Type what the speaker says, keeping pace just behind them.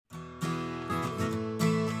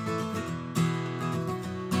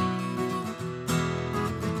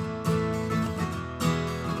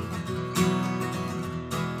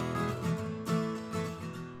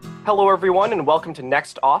Hello, everyone, and welcome to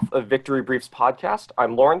Next Off of Victory Briefs podcast.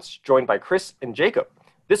 I'm Lawrence, joined by Chris and Jacob.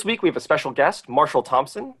 This week, we have a special guest, Marshall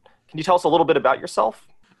Thompson. Can you tell us a little bit about yourself?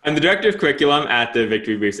 I'm the Director of Curriculum at the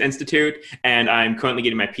Victory Briefs Institute, and I'm currently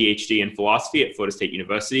getting my PhD in philosophy at Florida State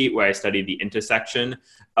University, where I study the intersection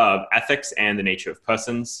of ethics and the nature of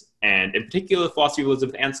persons, and in particular, the philosophy of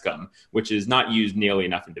Elizabeth Anscombe, which is not used nearly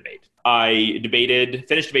enough in debate. I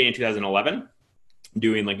finished debating in 2011,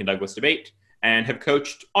 doing Lincoln-Douglas debate, and have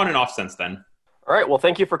coached on and off since then. All right, well,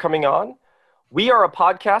 thank you for coming on. We are a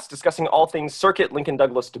podcast discussing all things Circuit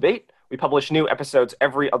Lincoln-Douglas debate. We publish new episodes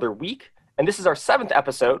every other week, and this is our 7th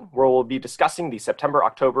episode where we'll be discussing the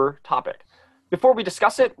September-October topic. Before we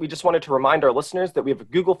discuss it, we just wanted to remind our listeners that we have a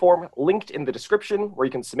Google form linked in the description where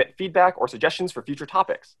you can submit feedback or suggestions for future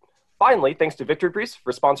topics. Finally, thanks to Victory Briefs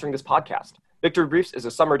for sponsoring this podcast. Victory Briefs is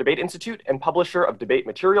a summer debate institute and publisher of debate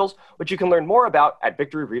materials, which you can learn more about at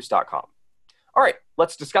victorybriefs.com. All right,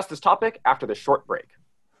 let's discuss this topic after this short break.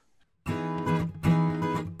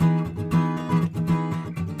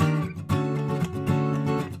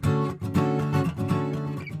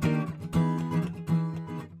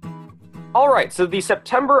 All right, so the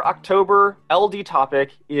September-October LD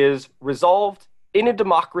topic is resolved in a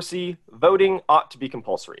democracy, voting ought to be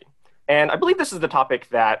compulsory. And I believe this is the topic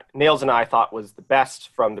that Nails and I thought was the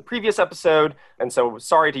best from the previous episode. And so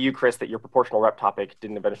sorry to you, Chris, that your proportional rep topic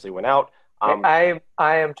didn't eventually win out. I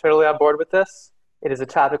am totally on board with this. It is a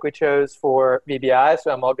topic we chose for VBI, so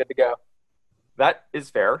I'm all good to go. That is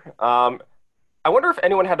fair. I wonder if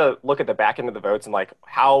anyone had to look at the back end of the votes and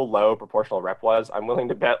how low proportional rep was. I'm willing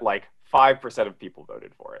to bet 5% of people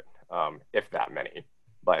voted for it, if that many.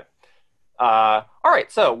 But all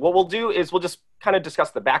right, so what we'll do is we'll just kind of discuss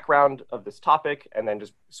the background of this topic and then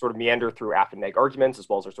just sort of meander through AF and neg arguments as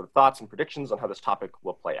well as our sort of thoughts and predictions on how this topic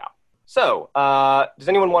will play out. So does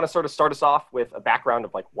anyone want to sort of start us off with a background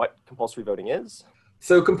of what compulsory voting is?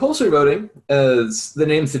 So compulsory voting, as the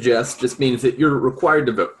name suggests, just means that you're required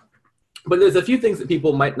to vote. But there's a few things that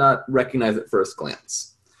people might not recognize at first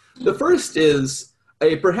glance. The first is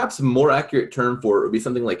a perhaps more accurate term for it would be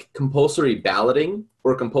something like compulsory balloting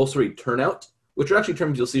or compulsory turnout, which are actually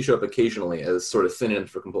terms you'll see show up occasionally as sort of synonyms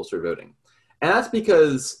for compulsory voting. And that's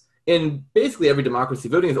because in basically every democracy,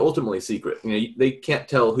 voting is ultimately secret. They can't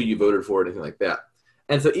tell who you voted for or anything like that.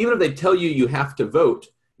 And so even if they tell you you have to vote,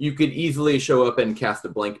 you could easily show up and cast a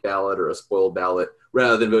blank ballot or a spoiled ballot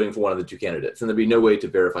rather than voting for one of the two candidates. And there'd be no way to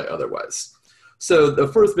verify otherwise. So the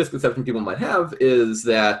first misconception people might have is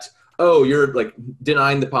that, oh, you're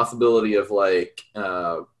denying the possibility of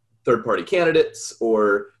third-party candidates,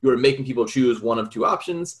 or you're making people choose one of two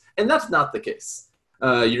options. And that's not the case.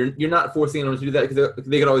 You're not forcing anyone to do that because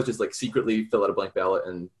they could always just secretly fill out a blank ballot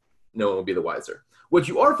and no one will be the wiser. What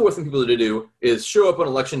you are forcing people to do is show up on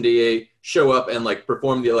election day, show up and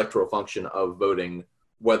perform the electoral function of voting,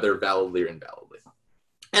 whether validly or invalidly.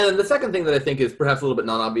 And then the second thing that I think is perhaps a little bit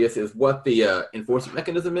non-obvious is what the enforcement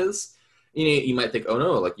mechanism is. You might think, oh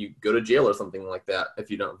no, you go to jail or something like that if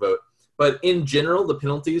you don't vote. But in general, the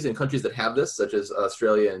penalties in countries that have this, such as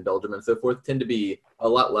Australia and Belgium and so forth, tend to be a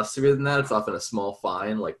lot less severe than that. It's often a small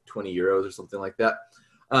fine, like 20 euros or something like that.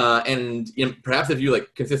 And perhaps if you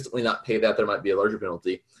consistently not pay that, there might be a larger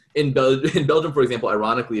penalty. In Belgium, for example,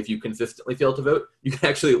 ironically, if you consistently fail to vote, you can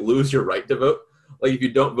actually lose your right to vote. If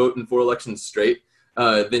you don't vote in 4 elections straight,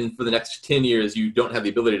 then for the next 10 years, you don't have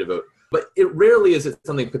the ability to vote. But it rarely is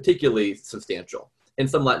something particularly substantial. In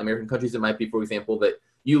some Latin American countries, it might be, for example, that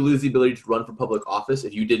you lose the ability to run for public office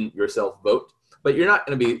if you didn't yourself vote. But you're not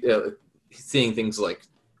going to be seeing things like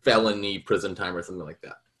felony, prison time, or something like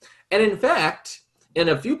that. And in fact, in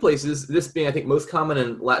a few places, this being, I think, most common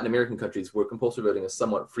in Latin American countries where compulsory voting is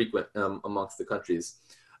somewhat frequent amongst the countries,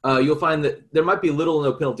 you'll find that there might be little or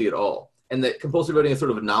no penalty at all. And that compulsory voting is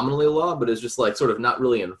sort of nominally a law, but is just sort of not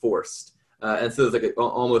really enforced. And so it's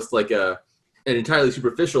almost an entirely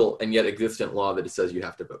superficial and yet existent law that just says you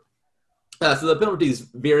have to vote. So the penalties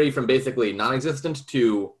vary from basically non-existent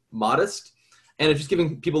to modest, and it's just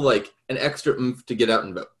giving people an extra oomph to get out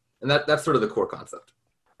and vote. And that's sort of the core concept.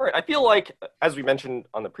 All right, I feel like, as we mentioned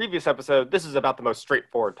on the previous episode, this is about the most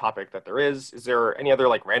straightforward topic that there is. Is there any other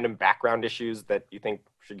random background issues that you think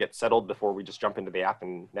should get settled before we just jump into the AF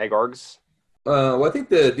and neg args? Well, I think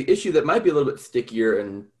the issue that might be a little bit stickier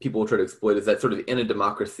and people will try to exploit is that sort of in a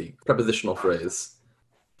democracy prepositional phrase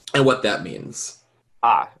and what that means.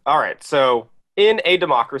 All right. So in a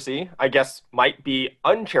democracy, I guess might be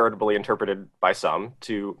uncharitably interpreted by some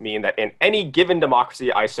to mean that in any given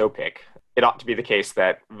democracy I so pick, it ought to be the case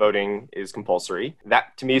that voting is compulsory.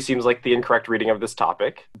 That to me seems like the incorrect reading of this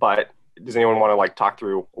topic, but does anyone want to talk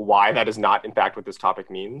through why that is not in fact what this topic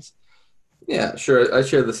means? Yeah, sure. I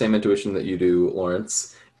share the same intuition that you do,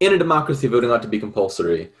 Lawrence. In a democracy, voting ought to be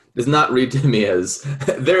compulsory does not read to me as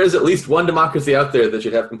there is at least one democracy out there that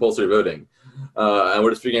should have compulsory voting, and we're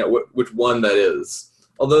just figuring out which one that is.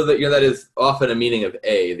 Although that is often a meaning of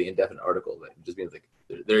a, the indefinite article, that just means like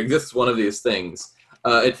there exists one of these things.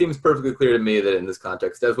 It seems perfectly clear to me that in this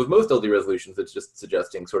context, as with most LD resolutions, it's just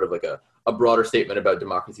suggesting sort of like a broader statement about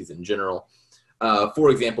democracies in general. For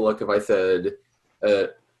example, like if I said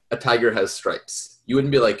a tiger has stripes, you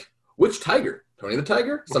wouldn't be like, which tiger? Tony the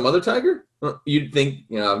tiger? Some other tiger? Well, you'd think,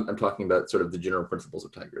 I'm talking about sort of the general principles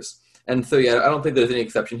of tigers. And so, yeah, I don't think there's any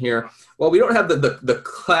exception here. Well, we don't have the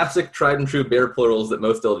classic tried and true bare plurals that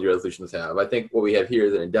most LD resolutions have. I think what we have here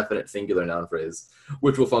is an indefinite singular noun phrase,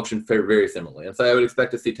 which will function very, very similarly. And so I would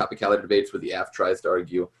expect to see topicality debates where the AF tries to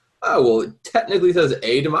argue, oh, well, it technically says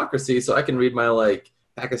a democracy, so I can read my,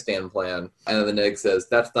 Pakistan plan. And then the neg says,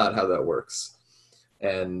 that's not how that works.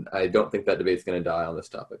 And I don't think that debate's going to die on this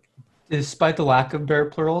topic. Despite the lack of bare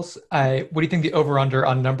plurals, what do you think the over-under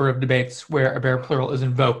on number of debates where a bare plural is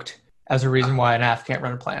invoked as a reason why an AF can't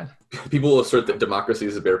run a plan? People will assert that democracy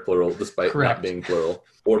is a bare plural despite Correct. not being plural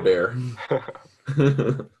or bare.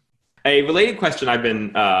 A related question I've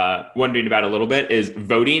been wondering about a little bit is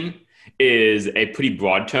voting is a pretty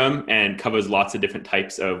broad term and covers lots of different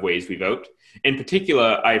types of ways we vote. In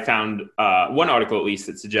particular, I found one article at least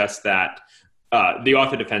that suggests that the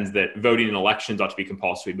author defends that voting in elections ought to be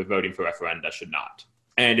compulsory, but voting for referenda should not.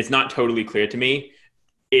 And it's not totally clear to me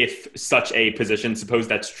if such a position, suppose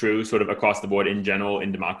that's true sort of across the board in general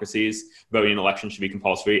in democracies, voting in elections should be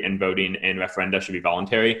compulsory and voting in referenda should be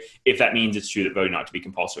voluntary, if that means it's true that voting ought to be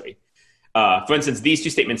compulsory. For instance, these two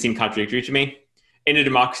statements seem contradictory to me. In a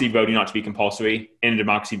democracy, voting ought to be compulsory. In a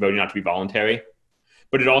democracy, voting ought to be voluntary.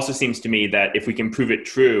 But it also seems to me that if we can prove it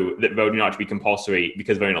true that voting ought to be compulsory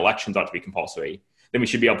because voting in elections ought to be compulsory, then we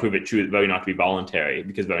should be able to prove it true that voting ought to be voluntary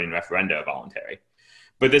because voting in referenda are voluntary.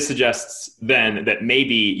 But this suggests then that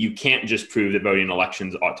maybe you can't just prove that voting in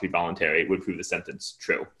elections ought to be voluntary would prove the sentence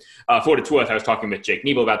true. For what it's worth, I was talking with Jake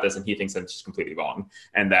Nebel about this, and he thinks that's just completely wrong,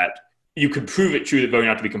 and that you could prove it true that voting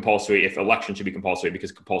ought to be compulsory if election should be compulsory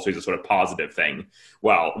because compulsory is a sort of positive thing,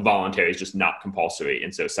 while voluntary is just not compulsory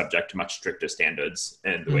and so subject to much stricter standards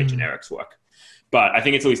in the way generics work. But I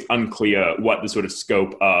think it's at least unclear what the sort of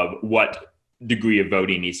scope of what degree of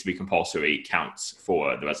voting needs to be compulsory counts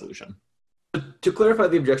for the resolution. To clarify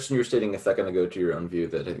the objection you were stating a second ago to your own view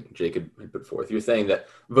that I think Jake had put forth, you're saying that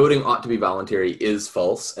voting ought to be voluntary is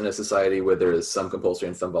false in a society where there is some compulsory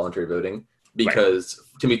and some voluntary voting. Because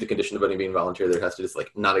to meet the condition of voting being voluntary, there has to just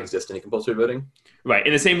not exist any compulsory voting. Right.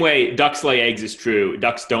 In the same way, ducks lay eggs is true.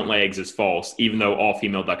 Ducks don't lay eggs is false, even though all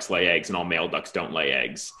female ducks lay eggs and all male ducks don't lay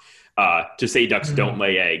eggs. To say ducks don't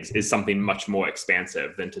lay eggs is something much more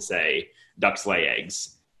expansive than to say ducks lay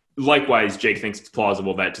eggs. Likewise, Jake thinks it's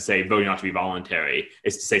plausible that to say voting ought to be voluntary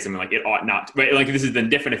is to say something like it ought not. But this is then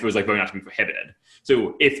different if it was voting ought to be prohibited.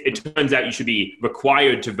 So if it turns out you should be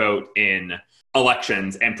required to vote in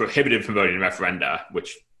elections and prohibited from voting in referenda,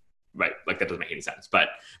 which, that doesn't make any sense. But,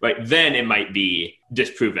 then it might be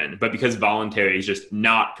disproven. But because voluntary is just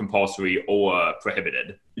not compulsory or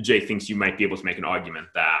prohibited, Jay thinks you might be able to make an argument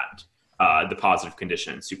that the positive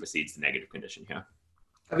condition supersedes the negative condition here.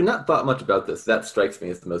 Having not thought much about this, that strikes me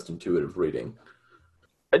as the most intuitive reading.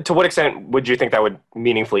 To what extent would you think that would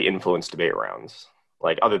meaningfully influence debate rounds?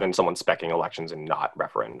 Other than someone specking elections and not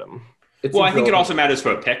referendum? I think it also matters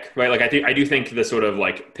for a pick, right? I do think the sort of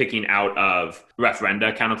picking out of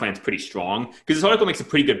referenda counterclaim is pretty strong because this article makes a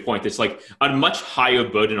pretty good point. It's a much higher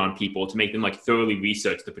burden on people to make them thoroughly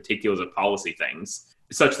research the particulars of policy things,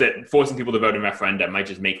 such that forcing people to vote in referenda might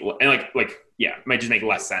just make might just make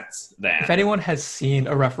less sense than. If anyone has seen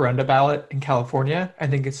a referenda ballot in California, I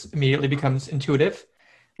think it immediately becomes intuitive.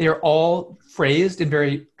 They are all phrased in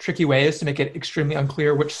very tricky ways to make it extremely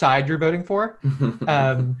unclear which side you're voting for.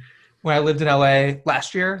 When I lived in LA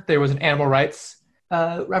last year, there was an animal rights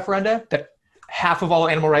referenda that half of all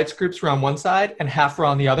animal rights groups were on one side and half were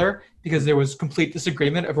on the other because there was complete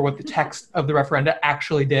disagreement over what the text of the referenda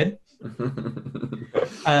actually did.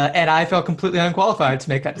 And I felt completely unqualified to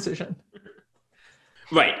make that decision.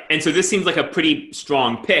 Right. And so this seems like a pretty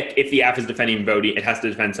strong pick. If the AF is defending voting, it has to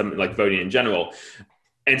defend something like voting in general.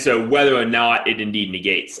 And so whether or not it indeed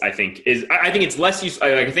negates, I think it's less useful.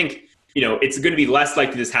 I think, it's going to be less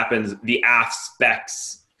likely this happens. The AF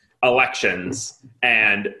specs elections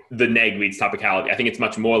and the neg reads topicality. I think it's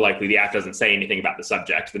much more likely the AF doesn't say anything about the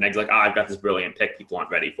subject. The neg's I've got this brilliant pick people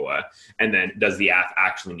aren't ready for. And then does the AF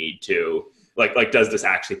actually need to, does this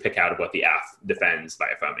actually pick out of what the AF defends by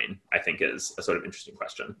affirming? I think is a sort of interesting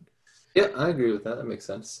question. Yeah, I agree with that. That makes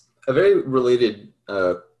sense. A very related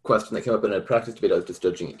question that came up in a practice debate I was just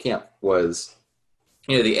judging at camp was,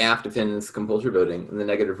 the AF defends compulsory voting, and the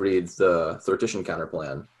negative reads the sortition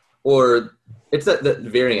counterplan. Or it's that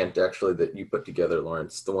variant, actually, that you put together,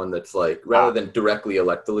 Lawrence, the one that's like, rather than directly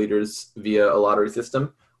elect the leaders via a lottery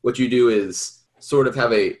system, what you do is sort of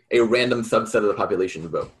have a random subset of the population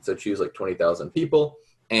vote. So choose like 20,000 people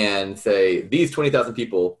and say, these 20,000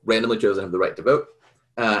 people randomly chosen have the right to vote.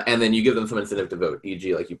 And then you give them some incentive to vote,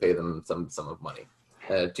 e.g. like you pay them some sum of money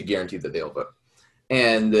to guarantee that they'll vote.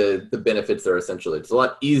 And the benefits are essentially, it's a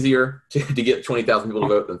lot easier to get 20,000 people to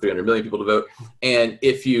vote than 300 million people to vote. And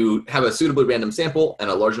if you have a suitably random sample and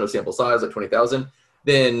a large enough sample size, like 20,000,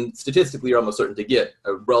 then statistically you're almost certain to get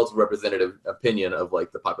a relative representative opinion of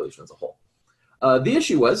like the population as a whole. The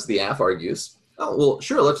issue was, the AF argues, oh, well,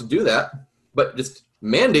 sure, let's do that, but just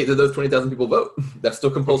mandate that those 20,000 people vote. That's still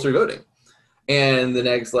compulsory voting. And the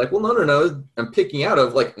neg's like, well, no, I'm picking out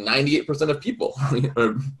of like 98% of people,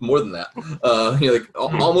 or more than that.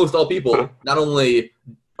 Almost all people not only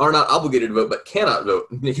are not obligated to vote, but cannot vote.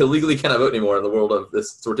 Legally cannot vote anymore in the world of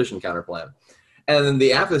this sortition counterplan. And then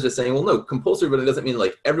the AF is just saying, well, no, compulsory voting doesn't mean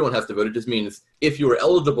like everyone has to vote. It just means if you are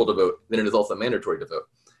eligible to vote, then it is also mandatory to vote.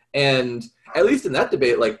 And at least in that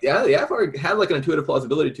debate, like, yeah, the AF had like an intuitive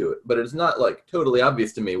plausibility to it, but it's not like totally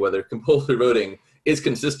obvious to me whether compulsory voting is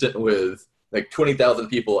consistent with like 20,000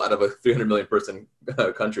 people out of a 300 million person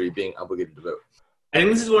country being obligated to vote. I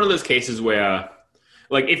think this is one of those cases where,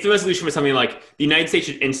 like, if the resolution was something like the United States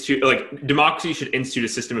should institute, like, democracy should institute a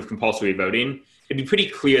system of compulsory voting, it'd be pretty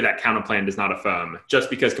clear that counterplan does not affirm, just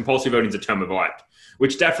because compulsory voting is a term of art,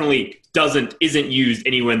 which definitely isn't used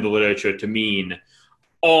anywhere in the literature to mean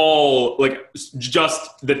all, like,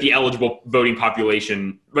 just that the eligible voting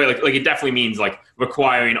population, right? Like it definitely means like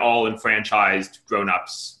requiring all enfranchised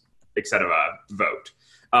grown-ups, etc. vote.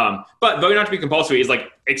 But voting not to be compulsory is like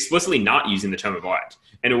explicitly not using the term of art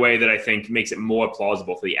in a way that I think makes it more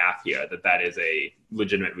plausible for the AF here that is a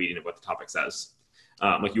legitimate reading of what the topic says.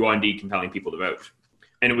 Like you are indeed compelling people to vote.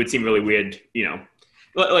 And it would seem really weird, in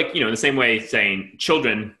the same way saying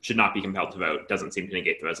children should not be compelled to vote doesn't seem to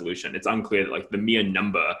negate the resolution. It's unclear that like the mere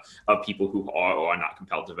number of people who are or are not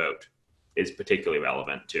compelled to vote is particularly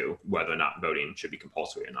relevant to whether or not voting should be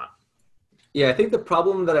compulsory or not. Yeah, I think the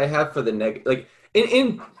problem that I have for the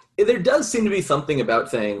there does seem to be something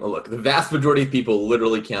about saying, oh, look, the vast majority of people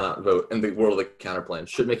literally cannot vote in the world of the counterplan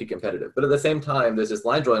should make it competitive. But at the same time, there's this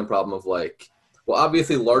line drawing problem of like, well,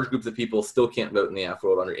 obviously large groups of people still can't vote in the AF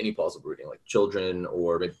world under any plausible reading, like children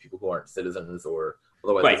or maybe people who aren't citizens or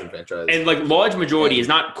otherwise disenfranchised. And like large majority is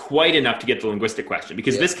not quite enough to get the linguistic question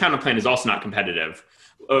because this counterplan is also not competitive.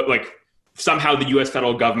 Like somehow the US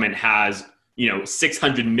federal government has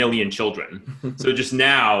 600 million children. So just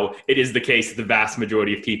now, it is the case that the vast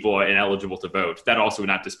majority of people are ineligible to vote. That also would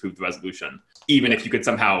not disprove the resolution, even if you could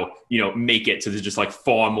somehow, make it so there's just like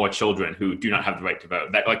far more children who do not have the right to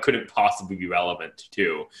vote. That like couldn't possibly be relevant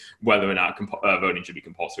to whether or not voting should be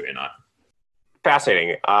compulsory or not.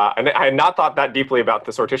 Fascinating. And I had not thought that deeply about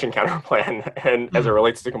the sortition counterplan and as it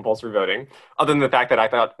relates to compulsory voting, other than the fact that I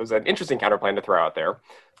thought it was an interesting counterplan to throw out there.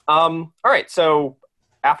 All right, so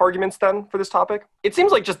AF arguments then for this topic. It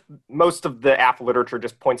seems like just most of the AF literature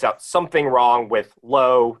just points out something wrong with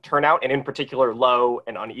low turnout, and in particular low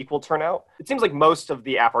and unequal turnout. It seems like most of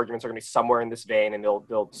the AF arguments are going to be somewhere in this vein, and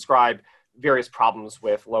they'll describe various problems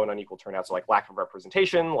with low and unequal turnout, so like lack of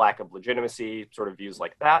representation, lack of legitimacy, sort of views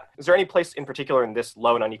like that. Is there any place in particular in this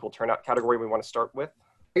low and unequal turnout category we want to start with?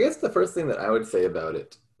 I guess the first thing that I would say about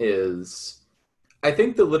it is I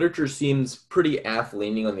think the literature seems pretty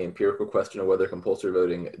AF-leaning on the empirical question of whether compulsory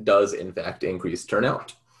voting does, in fact, increase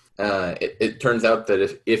turnout. It turns out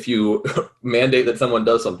that if you mandate that someone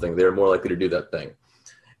does something, they're more likely to do that thing.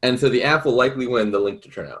 And so the AF will likely win the link to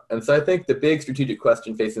turnout. And so I think the big strategic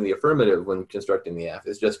question facing the affirmative when constructing the AF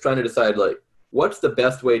is just trying to decide, like, what's the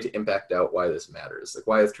best way to impact out why this matters? Like,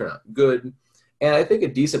 why is turnout good? And I think a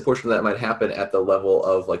decent portion of that might happen at the level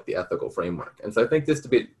of like the ethical framework. And so I think this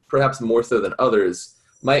debate, perhaps more so than others,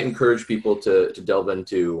 might encourage people to delve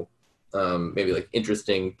into maybe like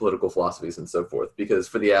interesting political philosophies and so forth. Because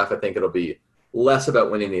for the AF, I think it'll be less about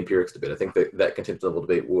winning the empirics debate. I think that contempt level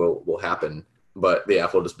debate will happen, but the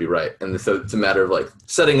AF will just be right. And so it's a matter of like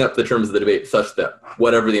setting up the terms of the debate such that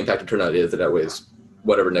whatever the impact of turnout is, it outweighs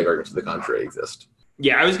whatever negative arguments to the contrary exist.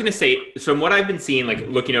 Yeah, I was going to say, from what I've been seeing, like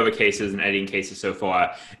looking over cases and editing cases so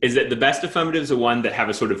far, is that the best affirmatives are one that have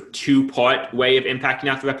a sort of two-part way of impacting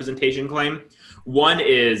out the representation claim. One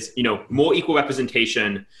is, more equal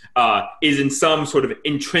representation is in some sort of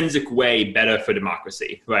intrinsic way better for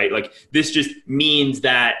democracy, right? Like this just means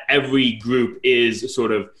that every group is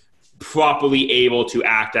sort of properly able to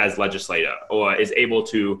act as legislator, or is able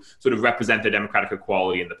to sort of represent the democratic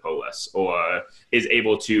equality in the polis, or is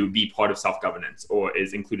able to be part of self-governance, or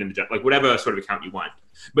is included in the, like whatever sort of account you want.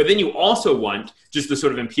 But then you also want just the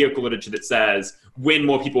sort of empirical literature that says when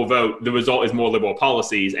more people vote, the result is more liberal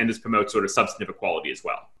policies, and this promotes sort of substantive equality as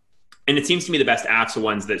well. And it seems to me the best apps are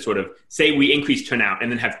ones that sort of say we increase turnout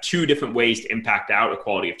and then have two different ways to impact out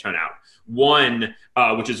equality of turnout. One,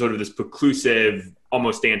 which is sort of this preclusive,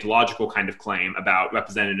 almost deontological kind of claim about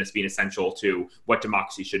representativeness being essential to what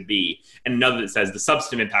democracy should be. And another that says the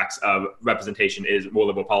substantive impacts of representation is more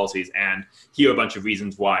liberal policies. And here are a bunch of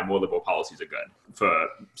reasons why more liberal policies are good for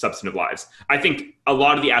substantive lives. I think a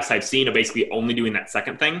lot of the apps I've seen are basically only doing that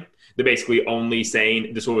second thing. They're basically only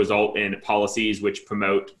saying this will result in policies which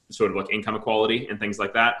promote sort of like income equality and things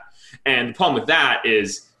like that. And the problem with that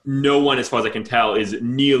is no one, as far as I can tell, is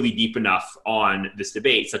nearly deep enough on this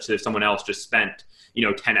debate, such that if someone else just spent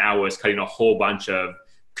 10 hours cutting a whole bunch of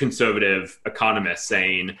conservative economists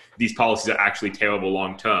saying these policies are actually terrible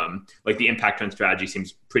long term, like the impact turn strategy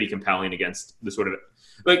seems pretty compelling against the sort of,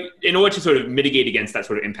 like, in order to sort of mitigate against that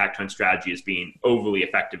sort of impact turn strategy as being overly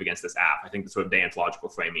effective against this app, I think the sort of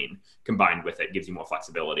deontological framing combined with it gives you more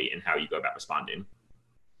flexibility in how you go about responding.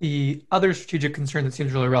 The other strategic concern that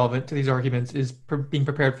seems really relevant to these arguments is being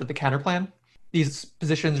prepared for the counterplan. These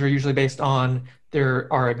positions are usually based on there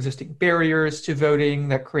are existing barriers to voting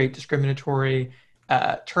that create discriminatory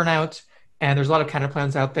turnout, and there's a lot of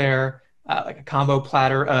counterplans out there, like a combo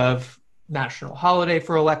platter of national holiday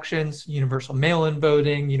for elections, universal mail-in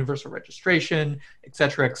voting, universal registration, et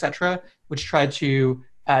cetera, which try to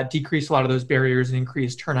decrease a lot of those barriers and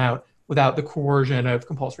increase turnout without the coercion of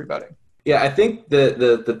compulsory voting. Yeah, I think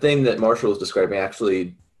the thing that Marshall was describing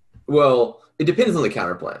actually, well, it depends on the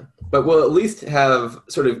counterplan, but we'll at least have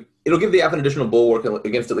sort of, it'll give the app an additional bulwark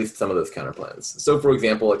against at least some of those counterplans. So, for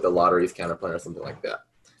example, like the lotteries counterplan or something like that,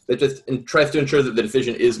 that just tries to ensure that the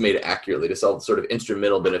decision is made accurately to solve the sort of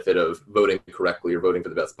instrumental benefit of voting correctly or voting for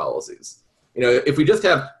the best policies. If we just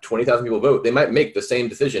have 20,000 people vote, they might make the same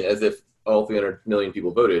decision as if all 300 million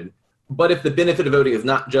people voted. But if the benefit of voting is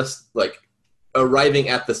not just like arriving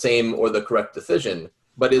at the same or the correct decision,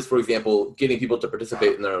 but is, for example, getting people to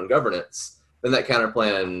participate in their own governance, then that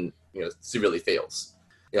counterplan, severely fails.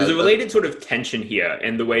 There's a related sort of tension here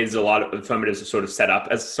in the ways a lot of affirmatives are sort of set up,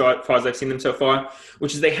 as far as I've seen them so far,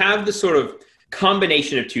 which is they have this sort of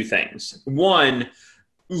combination of two things. One,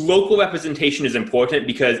 local representation is important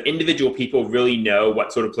because individual people really know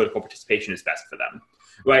what sort of political participation is best for them,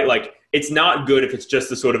 right? Like, it's not good if it's just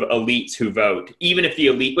the sort of elites who vote, even if the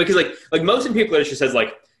elite, because like most empirical literature says,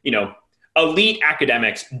 elite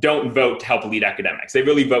academics don't vote to help elite academics. They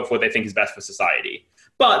really vote for what they think is best for society.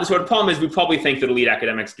 But the sort of problem is we probably think that elite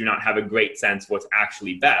academics do not have a great sense of what's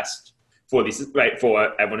actually best for these, right,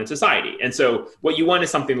 for everyone in society. And so what you want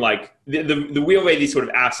is something like the real way these sort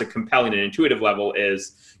of apps are compelling at an intuitive level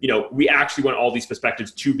is, we actually want all these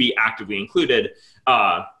perspectives to be actively included,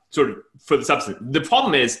 sort of for the substance. The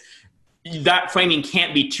problem is that framing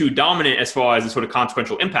can't be too dominant as far as the sort of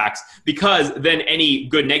consequential impacts, because then any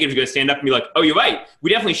good negative is going to stand up and be like, oh, you're right.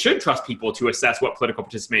 We definitely should trust people to assess what political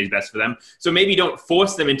participation is best for them. So maybe don't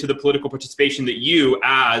force them into the political participation that you,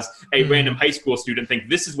 as a random high school student, think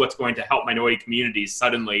this is what's going to help minority communities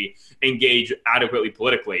suddenly engage adequately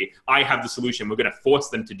politically. I have the solution. We're going to force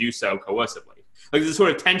them to do so coercively. Like, there's a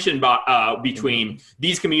sort of tension between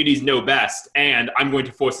these communities know best and I'm going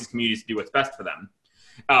to force these communities to do what's best for them.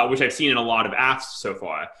 Which I've seen in a lot of apps so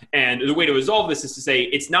far. And the way to resolve this is to say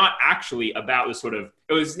it's not actually about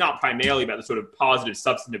it's not primarily about the sort of positive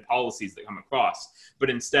substantive policies that come across, but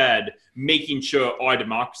instead making sure our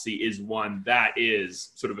democracy is one that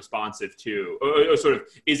is sort of responsive to, or sort of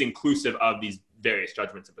is inclusive of these various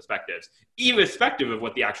judgments and perspectives, irrespective of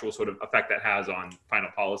what the actual sort of effect that has on final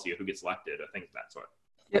policy or who gets elected or things of that sort.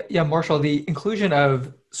 Yeah, Marshall, the inclusion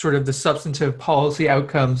of sort of the substantive policy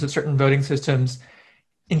outcomes of certain voting systems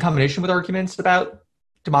in combination with arguments about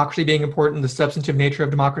democracy being important, the substantive nature of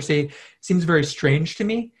democracy, seems very strange to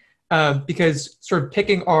me, because sort of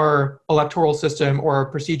picking our electoral system or our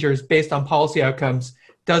procedures based on policy outcomes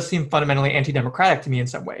does seem fundamentally anti-democratic to me in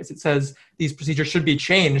some ways. It says these procedures should be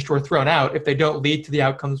changed or thrown out if they don't lead to the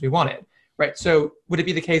outcomes we wanted, right? So would it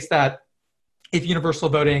be the case that if universal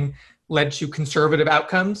voting led to conservative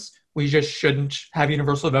outcomes, we just shouldn't have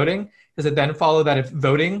universal voting? Does it then follow that if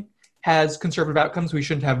voting has conservative outcomes, we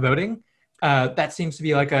shouldn't have voting? That seems to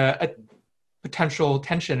be like a potential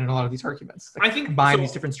tension in a lot of these arguments. I think combine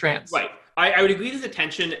these different strands. Right. I would agree there's a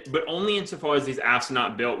tension, but only insofar as these apps are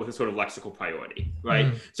not built with a sort of lexical priority,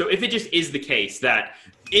 right? So if it just is the case that,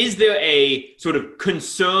 is there a sort of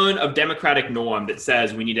concern of democratic norm that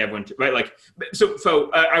says we need everyone to, right? Like,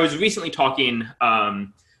 so I was recently talking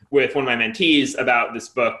with one of my mentees about this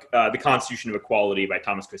book, The Constitution of Equality by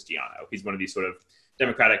Thomas Cristiano. He's one of these sort of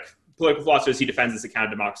democratic political philosophers. He defends this account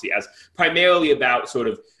of democracy as primarily about sort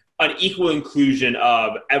of an equal inclusion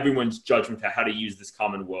of everyone's judgment of how to use this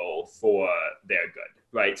common world for their good,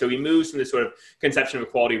 right? So he moves from this sort of conception of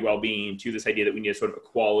equality of well-being to this idea that we need a sort of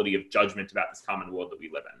equality of judgment about this common world that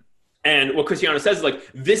we live in. And what Cristiano says is, like,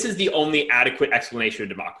 this is the only adequate explanation of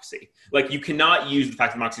democracy. Like, you cannot use the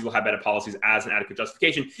fact that democracies will have better policies as an adequate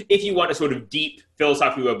justification if you want a sort of deep,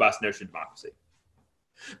 philosophically robust notion of democracy.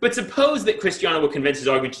 But suppose that Cristiano will convince his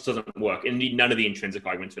argument just doesn't work, and indeed none of the intrinsic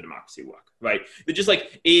arguments for democracy work, right? There just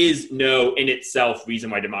is no in itself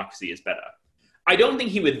reason why democracy is better. I don't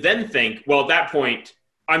think he would then think, well, at that point,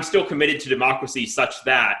 I'm still committed to democracy such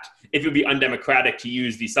that it would be undemocratic to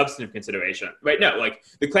use the substantive consideration, right? No,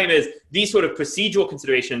 the claim is these sort of procedural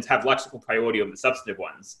considerations have lexical priority over the substantive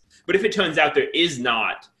ones. But if it turns out there is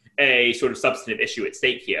not a sort of substantive issue at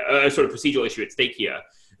stake here, a sort of procedural issue at stake here,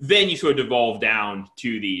 then you sort of devolve down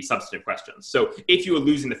to the substantive questions. So if you are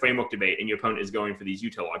losing the framework debate and your opponent is going for these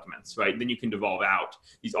util arguments, right, then you can devolve out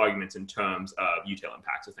these arguments in terms of util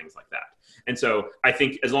impacts or things like that. And so I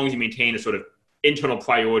think as long as you maintain a sort of internal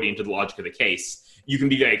priority into the logic of the case, you can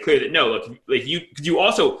be very clear that no, look, you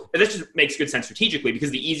also, and this just makes good sense strategically, because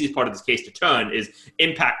the easiest part of this case to turn is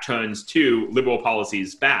impact turns to liberal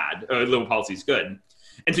policies bad, or liberal policies good.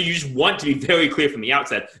 And so you just want to be very clear from the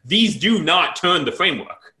outset, these do not turn the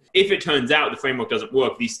framework. If it turns out the framework doesn't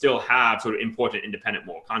work, these still have sort of important independent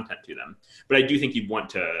moral content to them. But I do think you'd want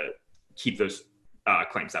to keep those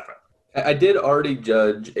claims separate. I did already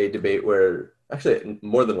judge a debate where, actually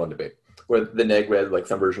more than one debate, where the neg read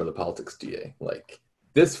some version of the politics DA.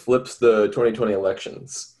 This flips the 2020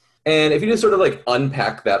 elections. And if you just sort of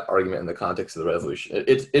unpack that argument in the context of the resolution,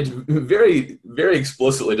 it's very, very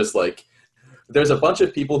explicitly just there's a bunch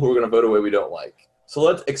of people who are going to vote a way we don't like. So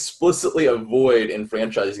let's explicitly avoid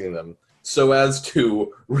enfranchising them so as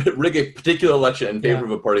to rig a particular election in favor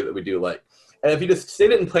of a party that we do like. And if you just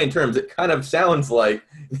state it in plain terms, it kind of sounds like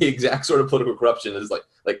the exact sort of political corruption is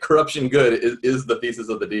like corruption good is the thesis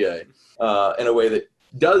of the DA in a way that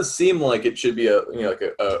does seem like it should be a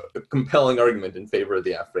compelling argument in favor of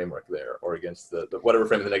the AF framework there, or against the whatever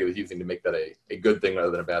frame of the negative is using to make that a good thing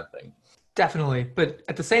rather than a bad thing. Definitely. But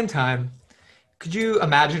at the same time, could you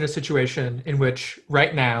imagine a situation in which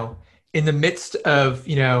right now, in the midst of,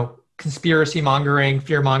 conspiracy mongering,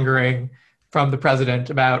 fear mongering from the president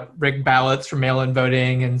about rigged ballots for mail-in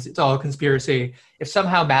voting and it's all a conspiracy, if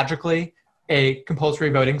somehow magically a compulsory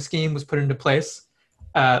voting scheme was put into place,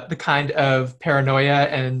 the kind of paranoia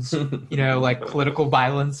and, political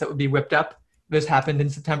violence that would be whipped up, this happened in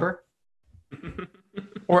September?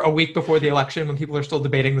 Or a week before the election when people are still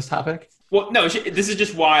debating this topic? Well, no, this is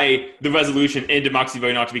just why the resolution in democracy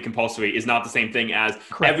voting not to be compulsory is not the same thing as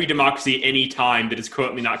Correct. Every democracy any time that is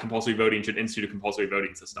currently not compulsory voting should institute a compulsory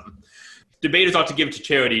voting system. Debaters ought to give to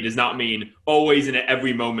charity does not mean always and at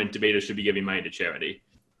every moment debaters should be giving money to charity.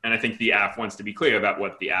 And I think the AF wants to be clear about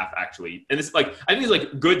what the AF actually, and this I think there's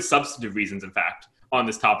good substantive reasons, in fact, on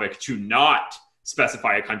this topic to not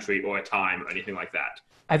specify a country or a time or anything like that.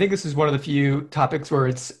 I think this is one of the few topics where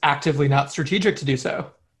it's actively not strategic to do so.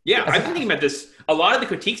 Yeah, I've been thinking about this. A lot of the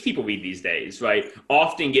critiques people read these days, right,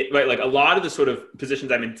 often get, right, a lot of the sort of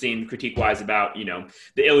positions I've been seeing critique-wise about,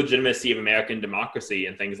 the illegitimacy of American democracy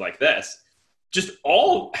and things like this, just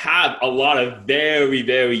all have a lot of very,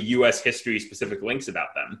 very U.S. history-specific links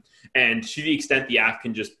about them. And to the extent the AF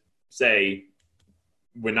can just say,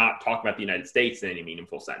 we're not talking about the United States in any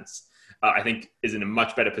meaningful sense, I think is in a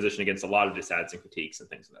much better position against a lot of dissents and critiques and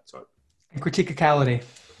things of that sort. And criticality.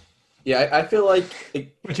 Yeah, I feel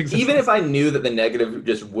even if I knew that the negative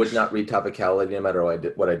just would not read topicality no matter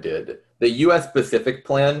what I did, the U.S. specific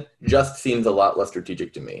plan just seems a lot less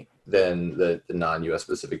strategic to me than the non-U.S.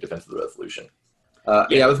 specific defense of the resolution.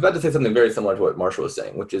 I was about to say something very similar to what Marshall was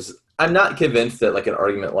saying, which is I'm not convinced that an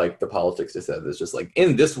argument like the politics just said is just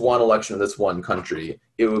in this one election in this one country,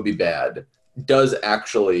 it would be bad, does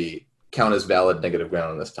actually count as valid negative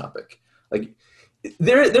ground on this topic.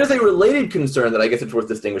 There's a related concern that I guess it's worth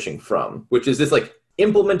distinguishing from, which is this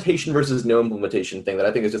implementation versus no implementation thing that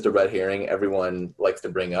I think is just a red herring everyone likes to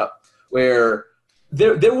bring up, where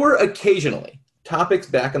there were occasionally topics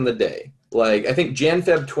back in the day, I think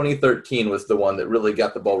Jan-Feb 2013 was the one that really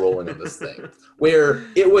got the ball rolling on this thing, where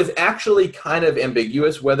it was actually kind of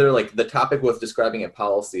ambiguous whether the topic was describing a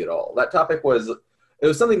policy at all. That topic was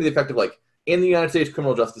something to the effect of in the United States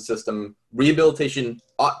criminal justice system, rehabilitation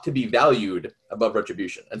ought to be valued above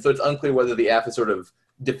retribution. And so it's unclear whether the AF is sort of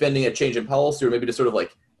defending a change in policy, or maybe just sort of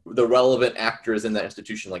like the relevant actors in that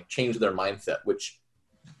institution like change their mindset, which,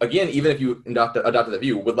 again, even if you adopted that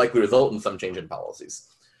view, would likely result in some change in policies.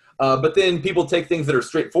 But then people take things that are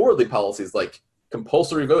straightforwardly policies, like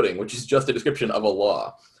compulsory voting, which is just a description of a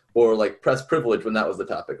law, or like press privilege when that was the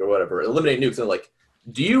topic, or whatever, eliminate nukes, and like,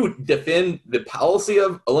 do you defend the policy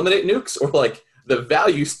of eliminate nukes, or like the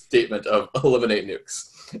value statement of eliminate nukes?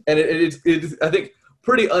 And it's I think,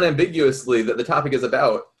 pretty unambiguously that the topic is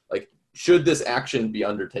about, like, should this action be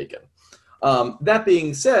undertaken? That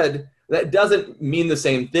being said, that doesn't mean the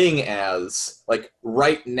same thing as, like,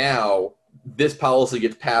 right now, this policy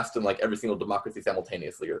gets passed in, like, every single democracy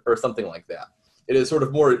simultaneously, or something like that. It is sort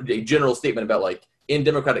of more a general statement about, like, in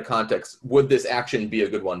democratic context, would this action be a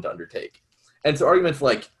good one to undertake? And so arguments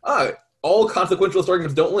like, all consequentialist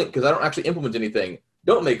arguments don't link because I don't actually implement anything,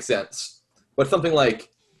 don't make sense. But something like,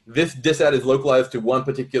 this dissat is localized to one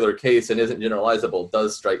particular case and isn't generalizable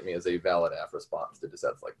does strike me as a valid AF response to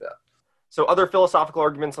dissats like that. So other philosophical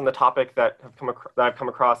arguments on the topic that I've come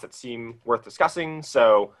across that seem worth discussing.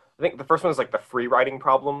 So I think the first one is like the free riding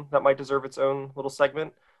problem that might deserve its own little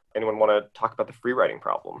segment. Anyone want to talk about the free riding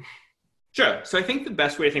problem? Sure. So I think the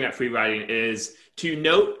best way to think about free riding is to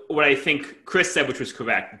note what I think Chris said, which was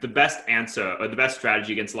correct. The best answer, or the best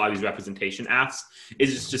strategy against a lot of these representation asks,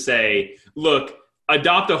 is just to say, look,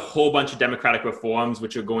 adopt a whole bunch of democratic reforms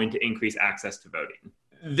which are going to increase access to voting.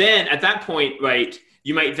 Then at that point, right,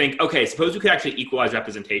 you might think, okay, suppose we could actually equalize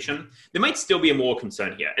representation. There might still be a moral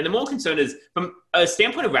concern here. And the moral concern is, from a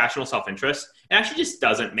standpoint of rational self-interest, it actually just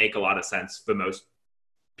doesn't make a lot of sense for most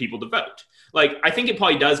people to vote. Like, I think it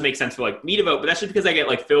probably does make sense for like me to vote, but that's just because I get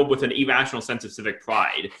like filled with an irrational sense of civic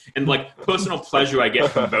pride and like personal pleasure I get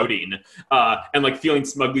from voting, and like feeling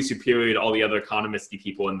smugly superior to all the other economisty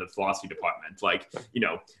people in the philosophy department, like, you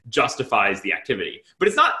know, justifies the activity. But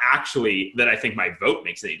it's not actually that I think my vote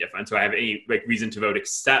makes any difference or I have any like reason to vote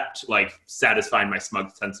except like satisfying my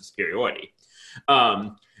smug sense of superiority.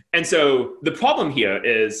 And so the problem here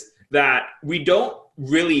is that we don't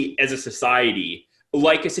really, as a society,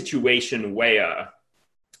 like a situation where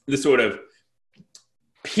the sort of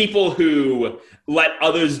people who let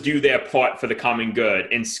others do their part for the common good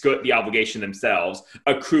and skirt the obligation themselves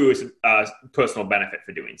accrue personal benefit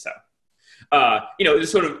for doing so. You know, this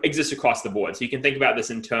sort of exists across the board. So you can think about this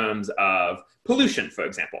in terms of pollution, for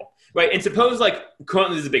example, right? And suppose like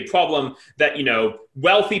currently there's a big problem that, you know,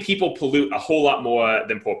 wealthy people pollute a whole lot more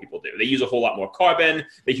than poor people do. They use a whole lot more carbon,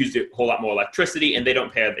 they use a whole lot more electricity, and they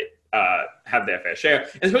don't have their fair share.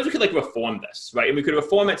 And suppose we could like reform this, right? And we could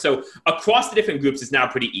reform it so across the different groups it's now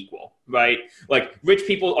pretty equal, right? Like rich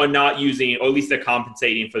people are not using, or at least they're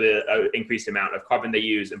compensating for the increased amount of carbon they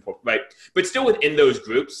use, right? But still within those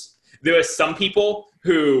groups, there are some people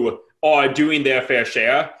who are doing their fair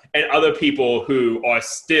share and other people who are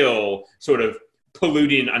still sort of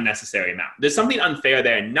polluting an unnecessary amount. There's something unfair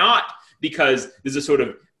there, not because there's a sort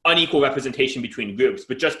of unequal representation between groups,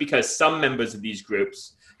 but just because some members of these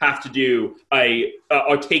groups have to do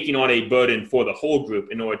are taking on a burden for the whole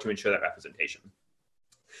group in order to ensure that representation.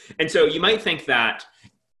 And so you might think that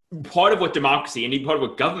part of what democracy and part of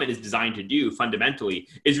what government is designed to do fundamentally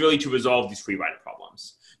is really to resolve these free rider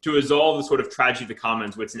problems, to resolve the sort of tragedy of the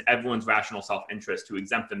commons where it's in everyone's rational self-interest to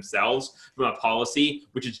exempt themselves from a policy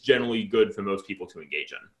which is generally good for most people to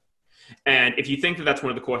engage in. And if you think that that's one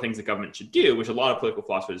of the core things that government should do, which a lot of political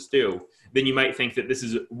philosophers do, then you might think that this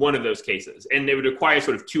is one of those cases. And it would require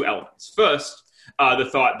sort of two elements. First, the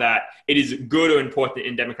thought that it is good or important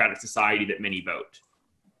in democratic society that many vote,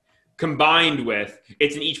 combined with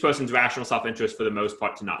it's in each person's rational self-interest for the most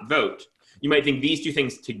part to not vote. You might think these two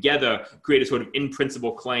things together create a sort of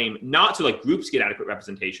in-principle claim, not so like groups get adequate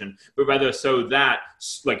representation, but rather so that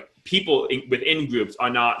like people within groups are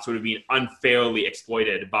not sort of being unfairly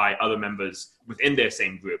exploited by other members within their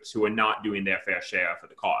same groups who are not doing their fair share for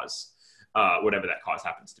the cause, whatever that cause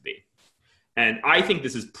happens to be. And I think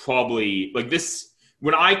this is probably like this,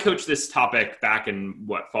 when I coached this topic back in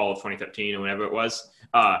fall of 2013 or whenever it was,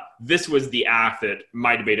 this was the act that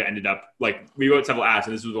my debater ended up, like, we wrote several acts,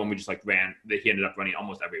 and this was the one we just like ran, that he ended up running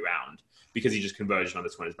almost every round, because he just converged on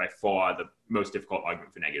this one is by far the most difficult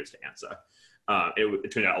argument for negatives to answer.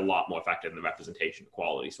 It turned out a lot more effective than the representation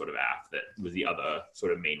equality sort of act that was the other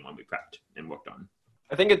sort of main one we prepped and worked on.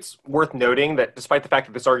 I think it's worth noting that despite the fact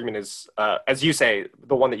that this argument is, as you say,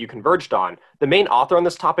 the one that you converged on, the main author on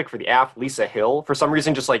this topic for the AF, Lisa Hill, for some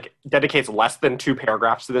reason just like dedicates less than 2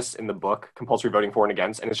 paragraphs to this in the book, Compulsory Voting For and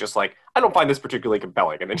Against, and it's just like, I don't find this particularly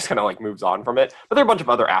compelling, and then just kind of like moves on from it. But there are a bunch of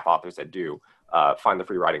other AF authors that do. find the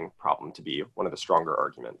free riding problem to be one of the stronger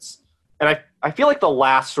arguments. And I feel like the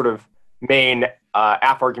last sort of main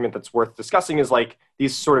app argument that's worth discussing is like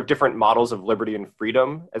these sort of different models of liberty and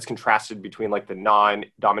freedom as contrasted between like the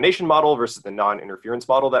non-domination model versus the non-interference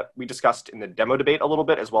model that we discussed in the demo debate a little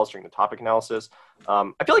bit, as well as during the topic analysis.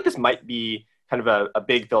 I feel like this might be kind of a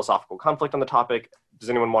big philosophical conflict on the topic. Does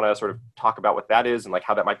anyone want to sort of talk about what that is and like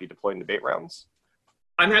how that might be deployed in debate rounds?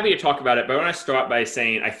 I'm happy to talk about it, but I want to start by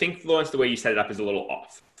saying I think, Lawrence, the way you set it up is a little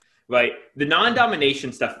off. Right. The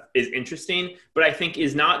non-domination stuff is interesting, but I think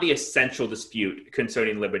is not the essential dispute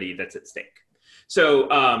concerning liberty that's at stake. So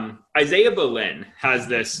Isaiah Berlin has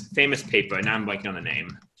this famous paper, and now I'm blanking on the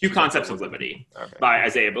name, Two Concepts of Liberty by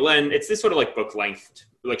Isaiah Berlin. It's this sort of like book length,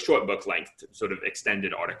 like short book length, sort of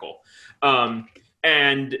extended article. And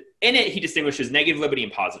in it, he distinguishes negative liberty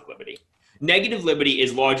and positive liberty. Negative liberty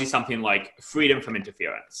is largely something like freedom from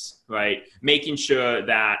interference, right? Making sure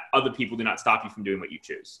that other people do not stop you from doing what you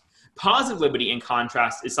choose. Positive liberty, in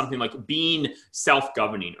contrast, is something like being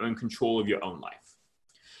self-governing or in control of your own life.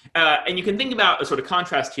 And you can think about a sort of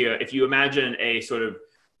contrast here if you imagine a sort of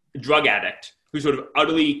drug addict who's sort of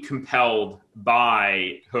utterly compelled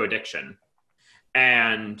by her addiction.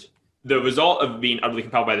 And the result of being utterly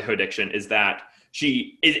compelled by her addiction is that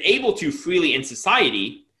she is able to freely in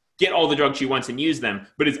society get all the drugs she wants and use them,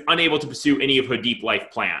 but is unable to pursue any of her deep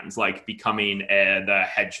life plans, like becoming the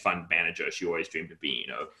hedge fund manager she always dreamed of being,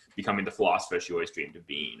 or becoming the philosopher she always dreamed of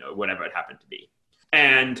being, or whatever it happened to be.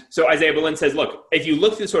 And so Isaiah Berlin says, look, if you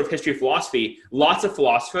look through the sort of history of philosophy, lots of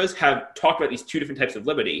philosophers have talked about these two different types of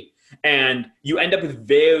liberty, and you end up with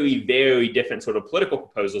very, very different sort of political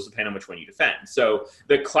proposals depending on which one you defend. So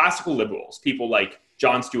the classical liberals, people like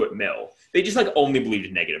John Stuart Mill, they just like only believed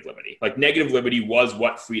in negative liberty. Like negative liberty was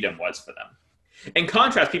what freedom was for them. In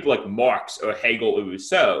contrast, people like Marx or Hegel or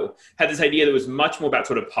Rousseau had this idea that was much more about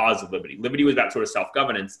sort of positive liberty. Liberty was about sort of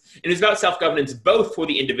self-governance, and it was about self-governance both for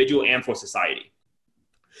the individual and for society.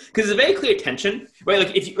 Because there's a very clear tension, right?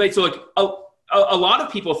 Like if you, like, so like a lot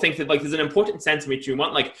of people think that like there's an important sense in which you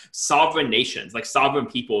want like sovereign nations, like sovereign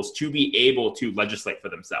peoples to be able to legislate for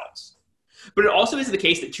themselves. But it also is the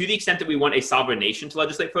case that to the extent that we want a sovereign nation to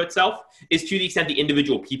legislate for itself is to the extent the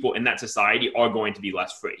individual people in that society are going to be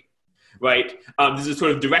less free, right? There's a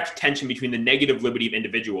sort of direct tension between the negative liberty of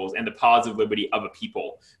individuals and the positive liberty of a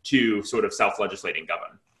people to sort of self-legislate and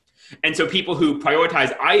govern. And so people who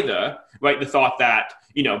prioritize either, right, the thought that,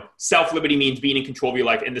 you know, self-liberty means being in control of your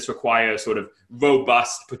life and this requires sort of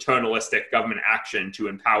robust paternalistic government action to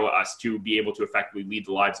empower us to be able to effectively lead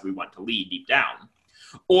the lives that we want to lead deep down.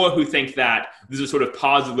 Or who think that there's a sort of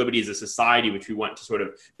positive liberty as a society which we want to sort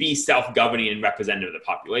of be self-governing and representative of the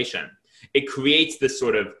population. It creates this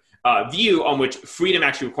sort of view on which freedom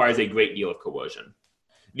actually requires a great deal of coercion.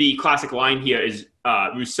 The classic line here is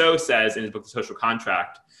Rousseau says in his book, The Social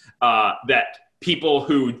Contract, that people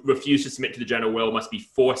who refuse to submit to the general will must be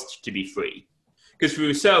forced to be free. Because for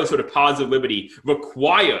Rousseau, sort of positive liberty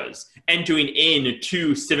requires entering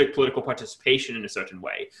into civic political participation in a certain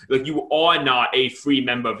way. Like you are not a free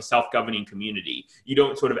member of a self-governing community. You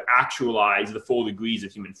don't sort of actualize the full degrees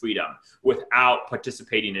of human freedom without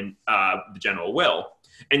participating in the general will.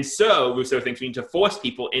 And so Rousseau thinks we need to force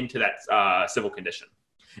people into that civil condition.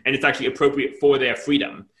 And it's actually appropriate for their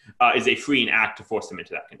freedom is a freeing act to force them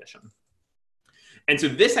into that condition. And so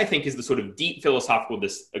this, I think, is the sort of deep philosophical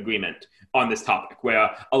disagreement on this topic,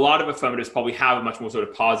 where a lot of affirmatives probably have a much more sort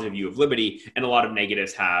of positive view of liberty, and a lot of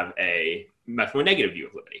negatives have a much more negative view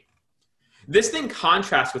of liberty. This then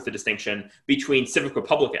contrasts with the distinction between civic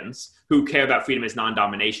Republicans, who care about freedom as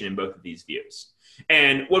non-domination in both of these views.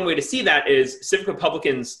 And one way to see that is civic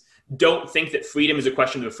Republicans don't think that freedom is a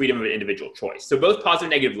question of the freedom of an individual choice. So both positive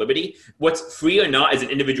and negative liberty, what's free or not is an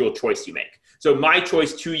individual choice you make. So my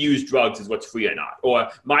choice to use drugs is what's free or not, or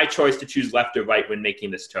my choice to choose left or right when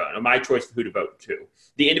making this turn, or my choice for who to vote to.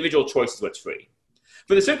 The individual choice is what's free.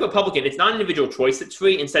 For the civic Republican, it's not an individual choice that's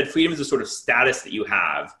free. Instead, freedom is a sort of status that you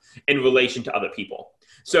have in relation to other people.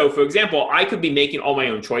 So for example, I could be making all my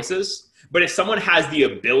own choices, but if someone has the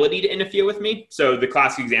ability to interfere with me, so the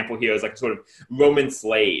classic example here is like a sort of Roman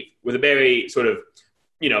slave with a very sort of,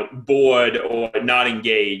 you know, bored or not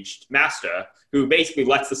engaged master who basically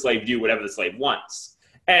lets the slave do whatever the slave wants.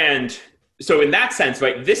 And so in that sense,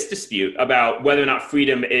 right, this dispute about whether or not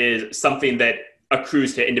freedom is something that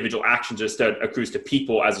accrues to individual actions or instead accrues to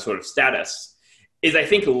people as a sort of status is, I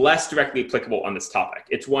think, less directly applicable on this topic.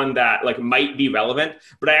 It's one that like might be relevant,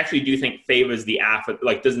 but I actually do think favors the AF,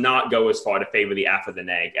 like does not go as far to favor the AF or the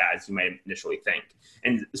neg as you might initially think.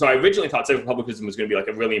 And so I originally thought civic republicanism was going to be like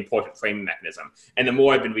a really important framing mechanism. And the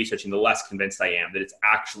more I've been researching, the less convinced I am that it's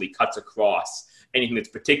actually cuts across anything that's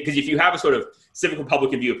particular. Because if you have a sort of civic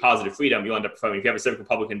republican view of positive freedom, you'll end up affirming. If you have a civic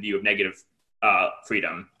republican view of negative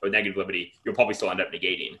freedom or negative liberty, you'll probably still end up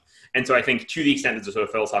negating. And so I think to the extent there's a sort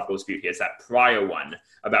of philosophical dispute here, it's that prior one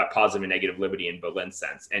about positive and negative liberty in Berlin's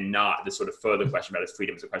sense, and not the sort of further question about if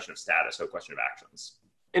freedom is a question of status or a question of actions.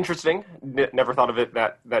 Interesting. Never thought of it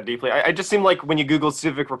that deeply. I just seem like when you Google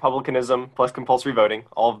civic republicanism plus compulsory voting,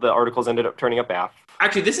 all of the articles ended up turning up AF.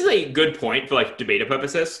 Actually, this is a good point for like debate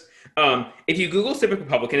purposes. If you Google civic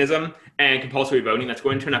republicanism and compulsory voting, that's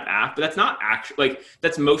going to turn up AF, but that's not actually, like,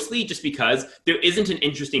 that's mostly just because there isn't an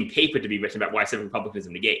interesting paper to be written about why civic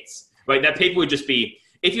republicanism negates, right? That paper would just be,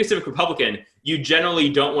 if you're a civic republican, you generally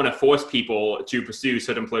don't want to force people to pursue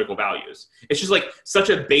certain political values. It's just like such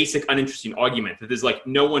a basic, uninteresting argument that there's like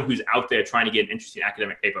no one who's out there trying to get an interesting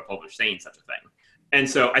academic paper published saying such a thing. And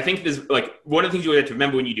so I think there's like, one of the things you have to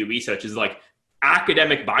remember when you do research is like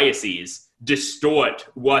academic biases distort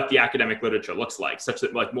what the academic literature looks like, such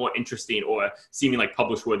that like more interesting or seeming like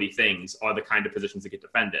publish-worthy things are the kind of positions that get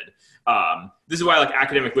defended. This is why like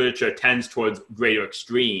academic literature tends towards greater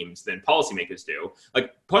extremes than policymakers do.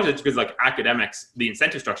 Like part of it's because like academics, the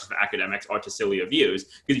incentive structures for academics are to sillier views,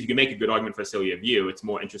 because if you can make a good argument for a sillier view, it's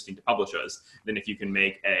more interesting to publishers than if you can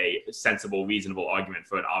make a sensible, reasonable argument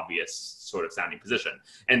for an obvious sort of sounding position.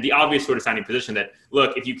 And the obvious sort of sounding position that,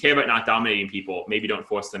 look, if you care about not dominating people, maybe don't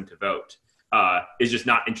force them to vote, is just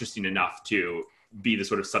not interesting enough to be the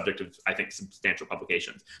sort of subject of, I think, substantial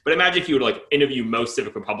publications. But imagine if you would like interview most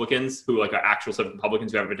civic Republicans who like are actual civic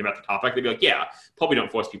Republicans who haven't written about the topic, they'd be like, yeah, probably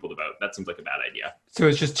don't force people to vote. That seems like a bad idea. So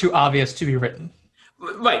it's just too obvious to be written.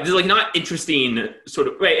 Right. There's like not interesting sort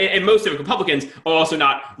of, right. And most civic Republicans are also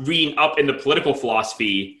not reading up in the political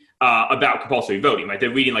philosophy about compulsory voting, right? They're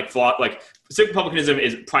reading like civic Republicanism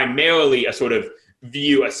is primarily a sort of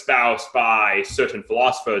view espoused by certain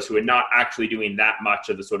philosophers who are not actually doing that much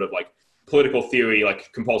of the sort of like political theory,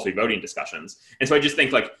 like compulsory voting discussions. And so I just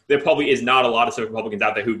think like there probably is not a lot of civic Republicans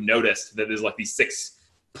out there who've noticed that there's like these 6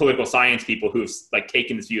 political science people who've like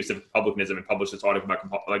taken this view of civic republicanism and published this article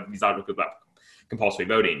about these articles about compulsory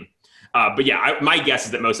voting. But yeah, my guess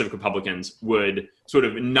is that most civic Republicans would sort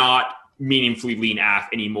of not meaningfully lean AF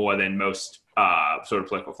any more than most sort of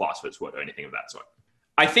political philosophers would or anything of that sort.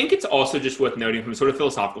 I think it's also just worth noting from a sort of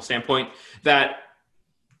philosophical standpoint that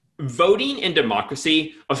voting and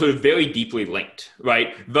democracy are sort of very deeply linked,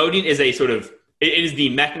 right? Voting is a sort of, it is the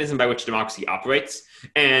mechanism by which democracy operates.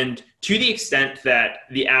 And to the extent that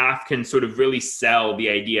the AF can sort of really sell the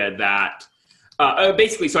idea that,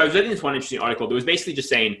 basically, so I was reading this one interesting article that was basically just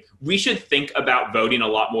saying, we should think about voting a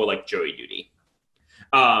lot more like jury duty.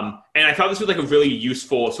 And I thought this was like a really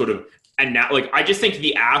useful sort of, and now, like, I just think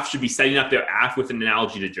the AF should be setting up their AF with an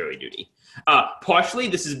analogy to jury duty. Partially,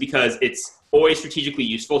 this is because it's always strategically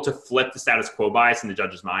useful to flip the status quo bias in the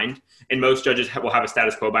judge's mind. And most judges will have a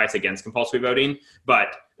status quo bias against compulsory voting,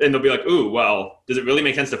 but then they'll be like, ooh, well, does it really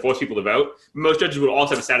make sense to force people to vote? Most judges will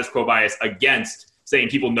also have a status quo bias against saying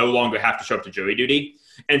people no longer have to show up to jury duty.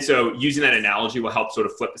 And so using that analogy will help sort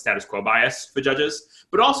of flip the status quo bias for judges.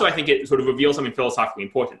 But also I think it sort of reveals something philosophically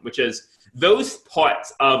important, which is those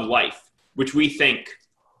parts of life which we think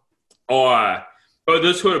are, or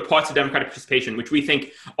those sort of parts of democratic participation, which we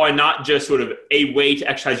think are not just sort of a way to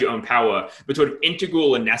exercise your own power, but sort of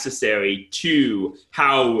integral and necessary to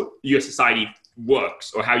how your society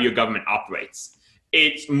works or how your government operates.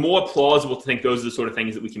 It's more plausible to think those are the sort of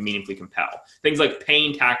things that we can meaningfully compel. Things like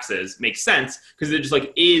paying taxes make sense because there just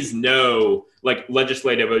like is no like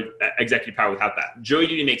legislative or executive power without that. Jury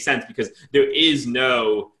duty makes sense because there is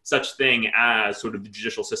no such thing as sort of the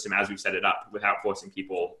judicial system as we've set it up without forcing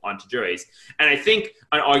people onto juries. And I think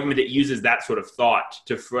an argument that uses that sort of thought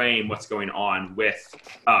to frame what's going on with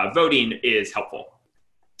voting is helpful.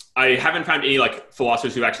 I haven't found any like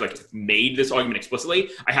philosophers who actually like made this argument explicitly.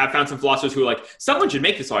 I have found some philosophers who are like, someone should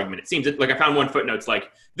make this argument. It seems like I found one footnote. It's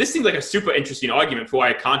like, this seems like a super interesting argument for why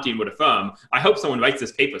a Kantian would affirm. I hope someone writes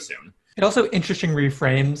this paper soon. It also interestingly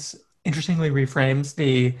reframes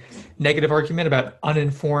the negative argument about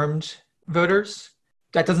uninformed voters.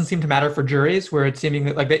 That doesn't seem to matter for juries, where it's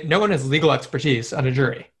seeming like no one has legal expertise on a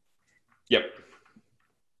jury. Yep.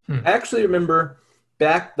 I actually remember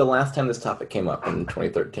back the last time this topic came up in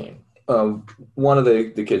 2013, one of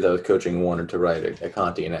the kids I was coaching wanted to write a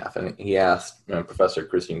Kantian F, and he asked Professor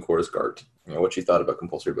Christine Korsgaard what she thought about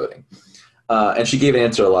compulsory voting. And she gave an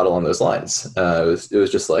answer a lot along those lines. It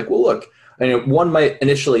was just like, well, look, And one might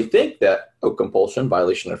initially think that, compulsion,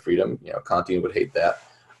 violation of freedom, Kantian would hate that.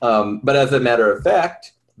 But as a matter of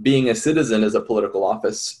fact, being a citizen is a political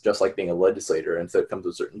office, just like being a legislator, and so it comes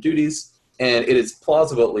with certain duties. And it is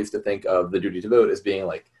plausible, at least, to think of the duty to vote as being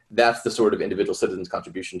like, that's the sort of individual citizen's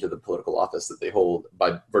contribution to the political office that they hold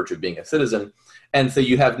by virtue of being a citizen. And so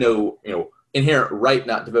you have no, inherent right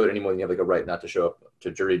not to vote any more than you have like a right not to show up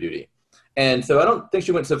to jury duty. And so I don't think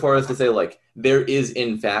she went so far as to say like there is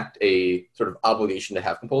in fact a sort of obligation to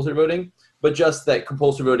have compulsory voting, but just that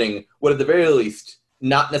compulsory voting would at the very least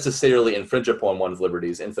not necessarily infringe upon one's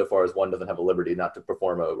liberties insofar as one doesn't have a liberty not to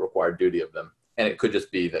perform a required duty of them. And it could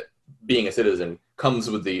just be that being a citizen comes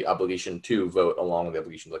with the obligation to vote along with the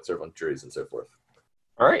obligation to like serve on juries and so forth.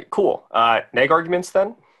 All right, cool. Neg arguments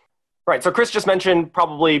then? Right, so Chris just mentioned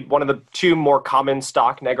probably one of the two more common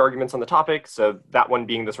stock neg arguments on the topic, so that one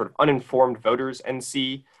being the sort of uninformed voters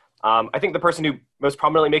NC. I think the person who most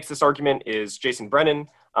prominently makes this argument is Jason Brennan,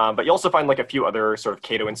 but you also find like a few other sort of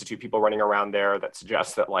Cato Institute people running around there that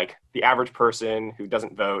suggest that like the average person who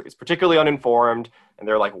doesn't vote is particularly uninformed and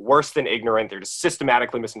they're like worse than ignorant. They're just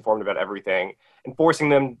systematically misinformed about everything. And forcing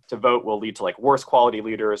them to vote will lead to like worse quality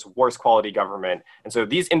leaders, worse quality government. And so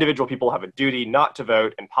these individual people have a duty not to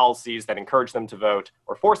vote, and policies that encourage them to vote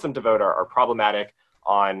or force them to vote are problematic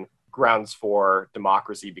on grounds for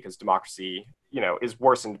democracy, because democracy, is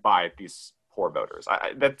worsened by these poor voters.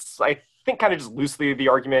 I think kind of just loosely the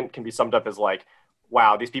argument can be summed up as like,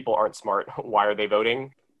 wow, these people aren't smart. Why are they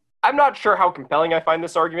voting? I'm not sure how compelling I find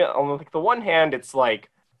this argument. On like the one hand, it's like,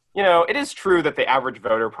 it is true that the average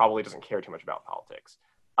voter probably doesn't care too much about politics.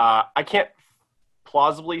 I can't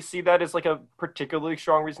plausibly see that as like a particularly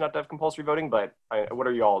strong reason not to have compulsory voting, but what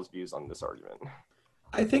are y'all's views on this argument?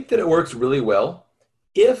 I think that it works really well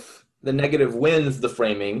if the negative wins the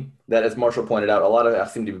framing that, as Marshall pointed out, a lot of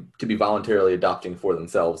us seem to be voluntarily adopting for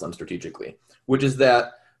themselves unstrategically, which is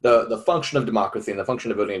that the function of democracy and the function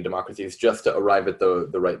of voting in democracy is just to arrive at the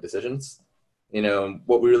right decisions.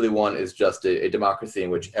 What we really want is just a democracy in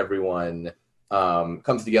which everyone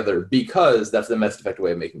comes together because that's the most effective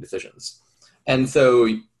way of making decisions. And so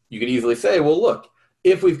you could easily say, well, look,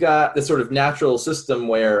 if we've got this sort of natural system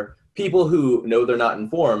where people who know they're not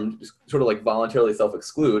informed just sort of like voluntarily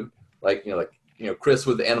self-exclude, like Chris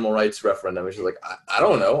with the animal rights referendum, which is like, I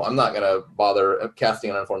don't know, I'm not going to bother casting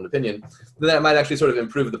an uninformed opinion, then that might actually sort of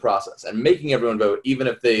improve the process. And making everyone vote, even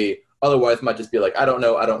if they otherwise might just be like, I don't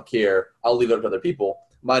know, I don't care, I'll leave it up to other people,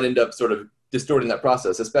 might end up sort of distorting that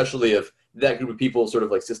process, especially if that group of people sort of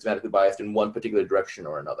like systematically biased in one particular direction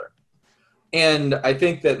or another. And I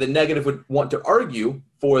think that the negative would want to argue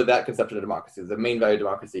for that conception of democracy. The main value of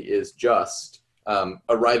democracy is just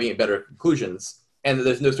arriving at better conclusions, and that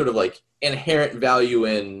there's no sort of like inherent value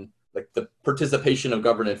in like the participation of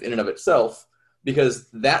governance in and of itself, because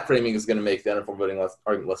that framing is going to make the uninformed voting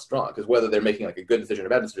argument less strong, because whether they're making like a good decision or a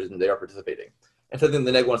bad decision, they are participating. And so I think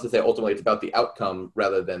the neg wants to say ultimately it's about the outcome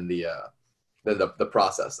rather than the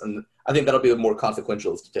process. And I think that'll be the more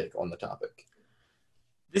consequential to take on the topic.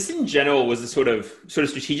 This in general was the sort of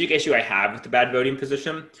strategic issue I have with the bad voting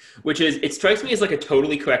position, which is it strikes me as like a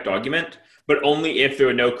totally correct argument, but only if there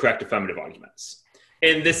are no correct affirmative arguments.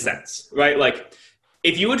 In this sense, right? Like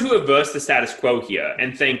if you were to reverse the status quo here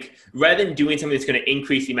and think, rather than doing something that's going to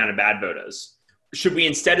increase the amount of bad voters, should we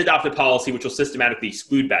instead adopt a policy which will systematically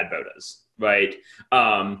exclude bad voters, right?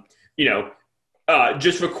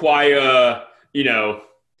 Just require, you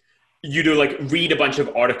to like read a bunch of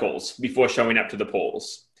articles before showing up to the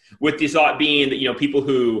polls, with the thought being that, people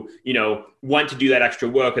who, want to do that extra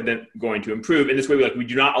work are then going to improve. In this way, we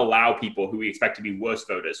do not allow people who we expect to be worse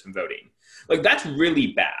voters from voting. Like that's really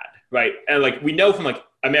bad, right? And like we know from like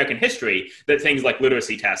American history that things like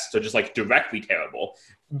literacy tests are just like directly terrible,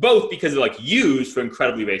 both because they're like used for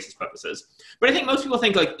incredibly racist purposes. But I think most people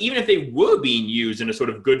think like even if they were being used in a sort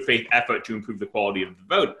of good faith effort to improve the quality of the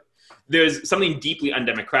vote, there's something deeply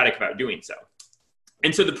undemocratic about doing so.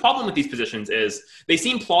 And so the problem with these positions is they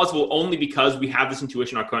seem plausible only because we have this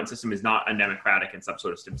intuition our current system is not undemocratic in some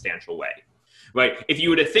sort of substantial way, right? If you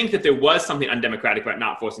were to think that there was something undemocratic about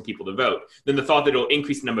not forcing people to vote, then the thought that it'll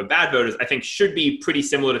increase the number of bad voters, I think, should be pretty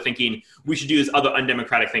similar to thinking we should do this other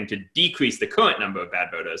undemocratic thing to decrease the current number of bad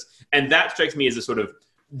voters. And that strikes me as a sort of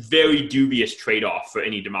very dubious trade-off for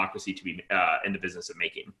any democracy to be in the business of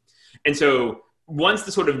making. And so once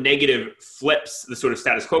the sort of negative flips the sort of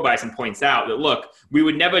status quo bias and points out that, look, we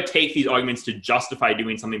would never take these arguments to justify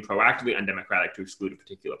doing something proactively undemocratic to exclude a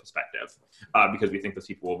particular perspective because we think those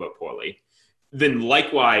people will vote poorly, then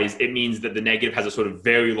likewise, it means that the negative has a sort of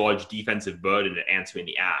very large defensive burden to answer in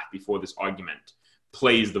the act before this argument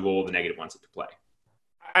plays the role the negative wants it to play.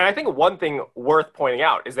 And I think one thing worth pointing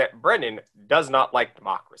out is that Brennan does not like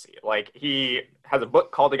democracy. Like, he has a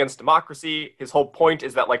book called Against Democracy. His whole point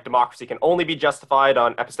is that, like, democracy can only be justified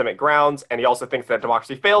on epistemic grounds, and he also thinks that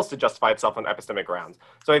democracy fails to justify itself on epistemic grounds.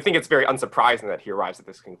 So I think it's very unsurprising that he arrives at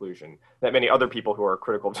this conclusion, that many other people who are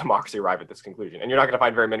critical of democracy arrive at this conclusion. And you're not going to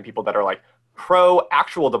find very many people that are, like,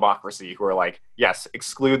 pro-actual democracy who are like, yes,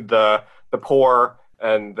 exclude the poor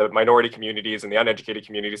and the minority communities and the uneducated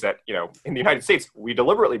communities that, you know, in the United States, we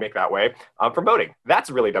deliberately make that way from voting. That's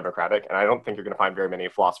really democratic, and I don't think you're going to find very many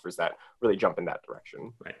philosophers that really jump in that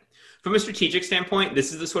direction. Right. From a strategic standpoint,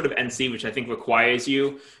 this is the sort of NC which I think requires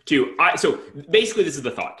you to, so basically this is the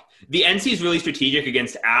thought. The NC is really strategic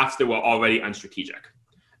against apps that were already unstrategic.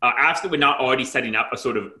 Apps that were not already setting up a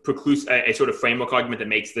sort of a sort of framework argument that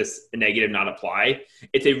makes this a negative not apply.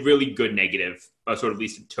 It's a really good negative, sort of at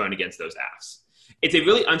least turn against those apps. It's a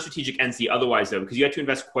really unstrategic NC otherwise, though, because you have to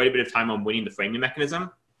invest quite a bit of time on winning the framing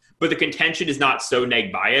mechanism. But the contention is not so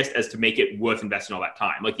neg biased as to make it worth investing all that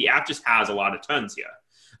time. Like, the app just has a lot of turns here.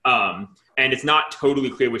 And it's not totally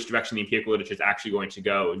clear which direction the empirical literature is actually going to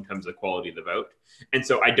go in terms of the quality of the vote. And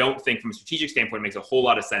so I don't think from a strategic standpoint, it makes a whole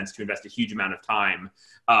lot of sense to invest a huge amount of time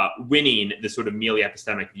winning the sort of merely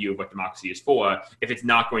epistemic view of what democracy is for, if it's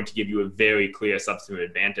not going to give you a very clear substantive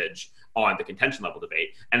advantage on the contention level debate.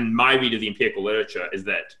 And my read of the empirical literature is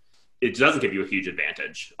that it doesn't give you a huge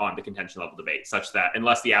advantage on the contention level debate, such that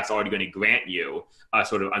unless the app's already going to grant you a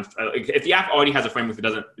sort of, if the app already has a framework that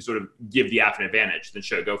doesn't sort of give the app an advantage, then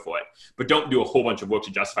sure, go for it. But don't do a whole bunch of work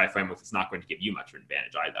to justify a framework that's not going to give you much of an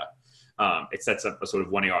advantage either. It sets up a sort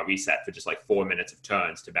of 1AR reset for just like 4 minutes of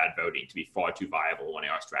turns to bad voting to be far too viable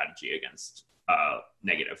 1AR strategy against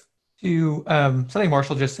negative. To something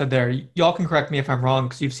Marshall just said there, y'all can correct me if I'm wrong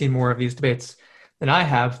because you've seen more of these debates than I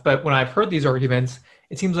have, but when I've heard these arguments,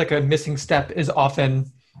 it seems like a missing step is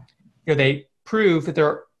often, they prove that there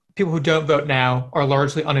are people who don't vote now are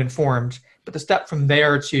largely uninformed, but the step from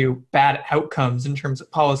there to bad outcomes in terms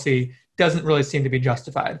of policy doesn't really seem to be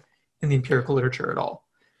justified in the empirical literature at all.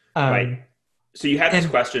 Right. So you have these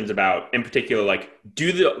questions about, in particular, like,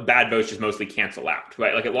 do the bad votes just mostly cancel out,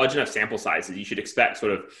 right? Like, at large enough sample sizes, you should expect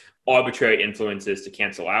sort of arbitrary influences to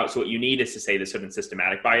cancel out. So what you need is to say there's certain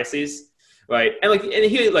systematic biases. Right. And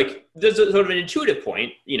here, like, there's a sort of an intuitive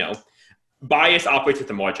point, bias operates with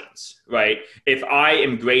the margins, right? If I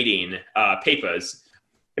am grading papers,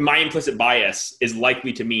 my implicit bias is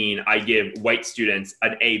likely to mean I give white students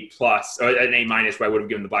an A plus or an A minus where I would have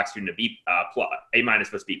given the black student a B plus, A minus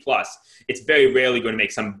plus B plus. It's very rarely going to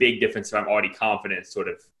make some big difference if I'm already confident sort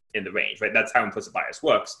of in the range, right? That's how implicit bias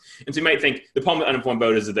works. And so you might think the problem with uninformed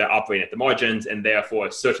voters is they're operating at the margins and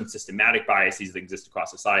therefore certain systematic biases that exist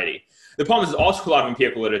across society. The problem is there's also a lot of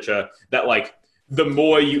empirical literature that, like, the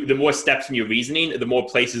more steps in your reasoning, the more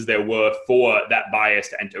places there were for that bias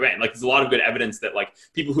to enter in. Like, there's a lot of good evidence that, like,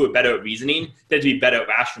 people who are better at reasoning tend to be better at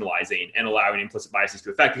rationalizing and allowing implicit biases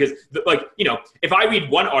to affect. Because, if I read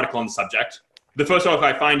one article on the subject, the first article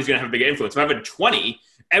I find is going to have a bigger influence. If I read 20,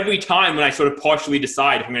 every time when I sort of partially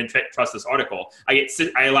decide if I'm going to trust this article, I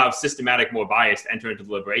allow systematic more bias to enter into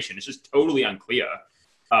deliberation. It's just totally unclear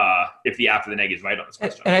if the after the neg is right on this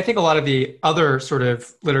question. And I think a lot of the other sort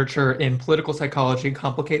of literature in political psychology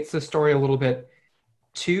complicates this story a little bit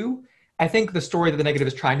too. I think the story that the negative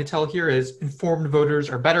is trying to tell here is informed voters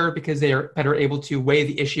are better because they are better able to weigh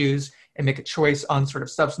the issues and make a choice on sort of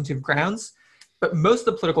substantive grounds. But most of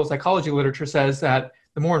the political psychology literature says that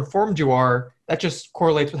the more informed you are, that just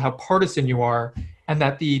correlates with how partisan you are, and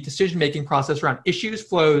that the decision-making process around issues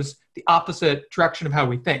flows the opposite direction of how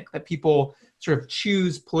we think, that people sort of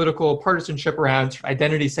choose political partisanship around sort of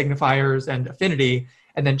identity signifiers and affinity,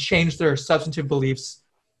 and then change their substantive beliefs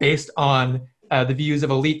based on the views of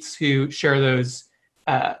elites who share those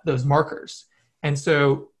markers. And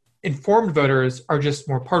so informed voters are just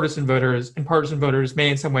more partisan voters, and partisan voters may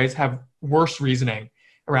in some ways have worse reasoning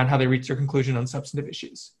around how they reach their conclusion on substantive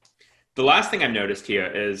issues. The last thing I've noticed here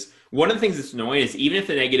is one of the things that's annoying is even if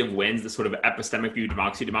the negative wins the sort of epistemic view of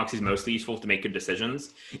democracy is mostly useful to make good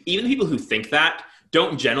decisions. Even the people who think that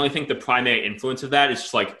don't generally think the primary influence of that is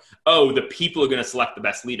just like, oh, the people are going to select the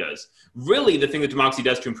best leaders. Really, the thing that democracy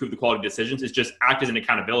does to improve the quality of decisions is just act as an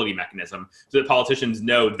accountability mechanism so that politicians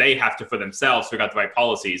know they have to, for themselves, figure out the right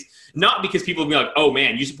policies. Not because people will be like, oh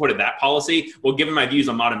man, you supported that policy? Well, given my views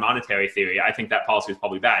on modern monetary theory, I think that policy is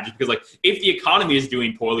probably bad. Just because, like, if the economy is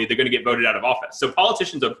doing poorly, they're going to get voted out of office. So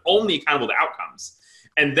politicians are only accountable to outcomes.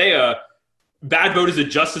 And they are bad voters are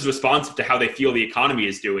just as responsive to how they feel the economy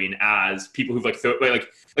is doing as people who've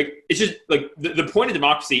it's just like the point of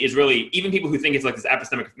democracy is really, even people who think it's like this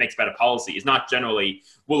epistemic makes better policy is not generally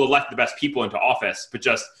we'll elect the best people into office, but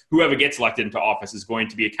just whoever gets elected into office is going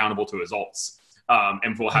to be accountable to results.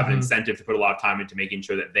 And will have an incentive to put a lot of time into making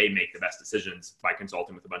sure that they make the best decisions by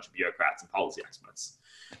consulting with a bunch of bureaucrats and policy experts.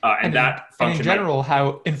 And in general,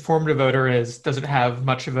 how informed a voter is doesn't have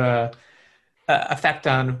much of a effect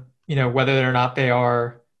on whether or not they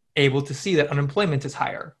are able to see that unemployment is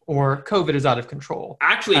higher or COVID is out of control.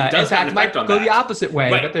 Actually, it does have an effect on that. Go the opposite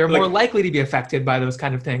way, right. But they're more likely to be affected by those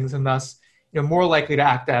kind of things, and thus more likely to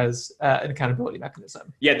act as an accountability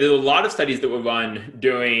mechanism. Yeah, there's a lot of studies that were run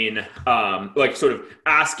doing sort of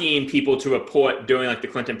asking people to report during like the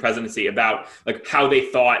Clinton presidency about like how they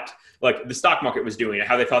thought like the stock market was doing, or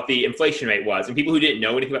how they thought the inflation rate was. And people who didn't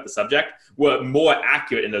know anything about the subject were more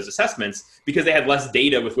accurate in those assessments because they had less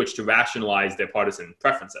data with which to rationalize their partisan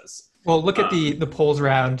preferences. Well, look at the polls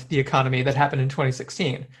around the economy that happened in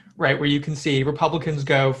 2016, right? Where you can see Republicans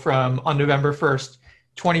go from, on November 1st,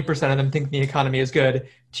 20% of them think the economy is good,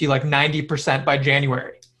 to like 90% by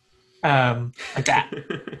January, like that,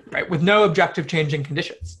 right? With no objective change in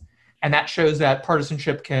conditions. And that shows that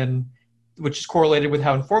partisanship can, which is correlated with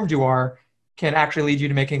how informed you are, can actually lead you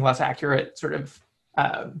to making less accurate sort of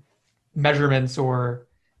measurements or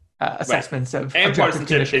assessments of and objective partisanship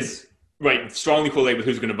conditions. Is strongly correlated with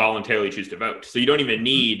who's going to voluntarily choose to vote. So you don't even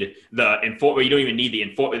need this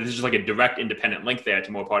is just like a direct independent link there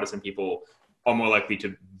to more partisan people are more likely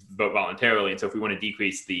to vote voluntarily. And so if we want to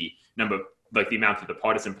decrease the number, like the amount that the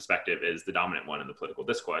partisan perspective is the dominant one in the political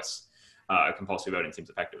discourse, compulsory voting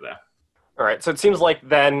seems effective there. All right, so it seems like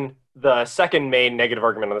then the second main negative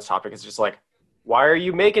argument on this topic is just like, why are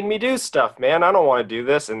you making me do stuff, man? I don't want to do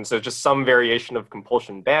this. And so just some variation of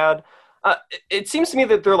compulsion bad. It seems to me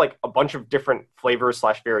that there are like a bunch of different flavors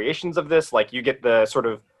 / variations of this. Like you get the sort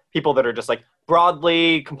of people that are just like,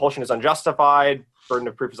 broadly, compulsion is unjustified. Burden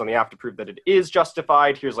of proof is on the app to prove that it is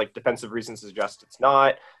justified. Here's like defensive reasons to suggest it's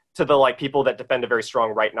not. To the like people that defend a very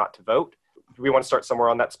strong right not to vote. Do we want to start somewhere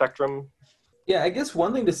on that spectrum? Yeah, I guess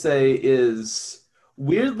one thing to say is,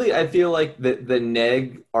 weirdly, I feel like the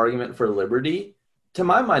neg argument for liberty, to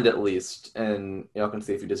my mind at least, and y'all can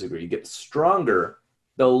see if you disagree, gets stronger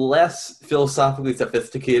the less philosophically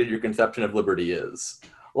sophisticated your conception of liberty is.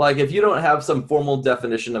 Like, if you don't have some formal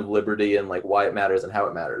definition of liberty and like why it matters and how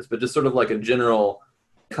it matters, but just sort of like a general,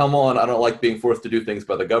 come on, I don't like being forced to do things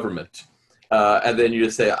by the government. And then you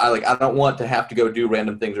just say, I don't want to have to go do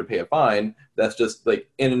random things or pay a fine. That's just like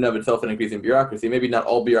in and of itself an increase in bureaucracy. Maybe not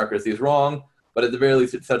all bureaucracy is wrong, but at the very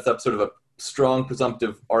least it sets up sort of a strong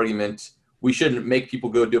presumptive argument. We shouldn't make people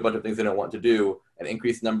go do a bunch of things they don't want to do, an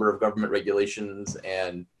increased number of government regulations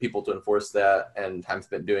and people to enforce that, and time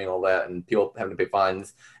spent doing all that, and people having to pay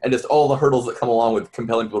fines, and just all the hurdles that come along with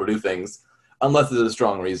compelling people to do things, unless there's a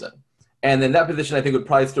strong reason. And then that position, I think, would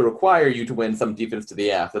probably still require you to win some defense to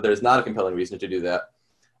the app, that there's not a compelling reason to do that.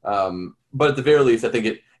 But at the very least, I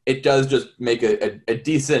think it does just make a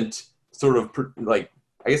decent sort of,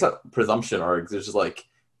 presumption, or it's just like,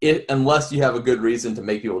 unless you have a good reason to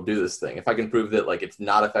make people do this thing. If I can prove that like it's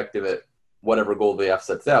not effective at whatever goal the app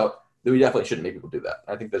sets out, then we definitely shouldn't make people do that.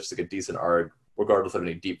 I think that's just like a decent arg, regardless of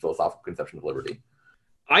any deep philosophical conception of liberty.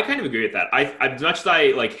 I kind of agree with that. As much as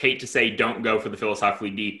I like hate to say don't go for the philosophically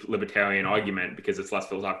deep libertarian argument because it's less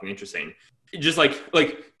philosophically interesting. Just I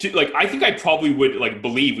think I probably would like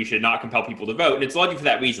believe we should not compel people to vote, and it's largely for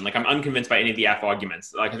that reason. Like I'm unconvinced by any of the F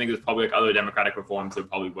arguments. Like I think there's probably like other democratic reforms that would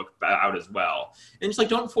probably work out as well. And just like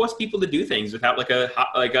don't force people to do things without like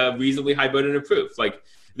a reasonably high burden of proof. Like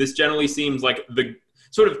this generally seems like the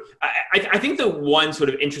sort of I think the one sort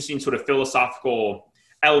of interesting sort of philosophical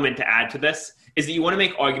element to add to this is that you want to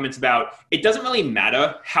make arguments about it doesn't really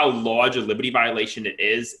matter how large a liberty violation it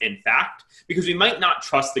is, in fact, because we might not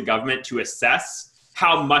trust the government to assess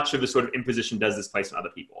how much of the sort of imposition does this place on other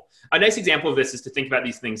people. A nice example of this is to think about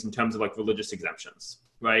these things in terms of like religious exemptions,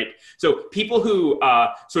 right? So people who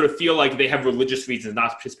sort of feel like they have religious reasons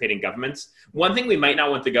not to participate in governments, one thing we might not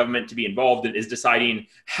want the government to be involved in is deciding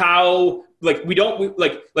how,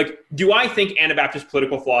 do I think Anabaptist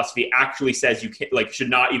political philosophy actually says you can't, like, should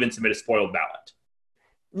not even submit a spoiled ballot?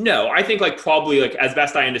 No, I think probably as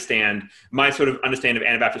best I understand, my sort of understanding of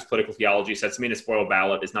Anabaptist political theology says to me a spoiled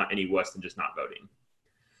ballot is not any worse than just not voting.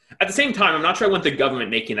 At the same time, I'm not sure I want the government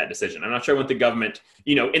making that decision. I'm not sure I want the government,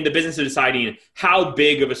 in the business of deciding how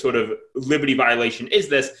big of a sort of liberty violation is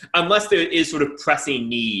this, unless there is sort of pressing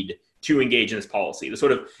need to engage in this policy. The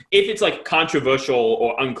sort of, if it's like controversial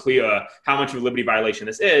or unclear how much of a liberty violation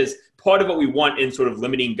this is, part of what we want in sort of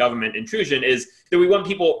limiting government intrusion is that we want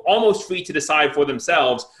people almost free to decide for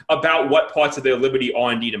themselves about what parts of their liberty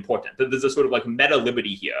are indeed important. That there's a sort of like meta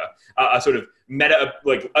liberty here, a sort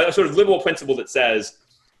of liberal principle that says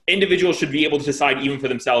individuals should be able to decide even for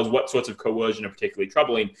themselves what sorts of coercion are particularly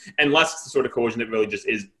troubling, unless it's the sort of coercion that really just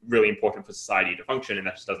is really important for society to function, and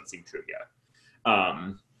that just doesn't seem true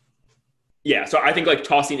here. Yeah, so I think like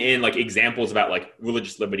tossing in like examples about like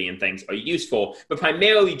religious liberty and things are useful, but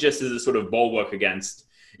primarily just as a sort of bulwark against,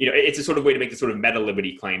 it's a sort of way to make the sort of meta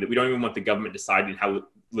liberty claim that we don't even want the government deciding how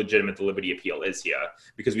legitimate the liberty appeal is here,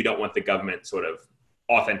 because we don't want the government sort of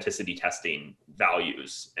authenticity testing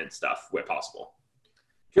values and stuff where possible.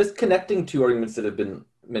 Just connecting two arguments that have been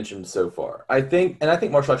mentioned so far, I think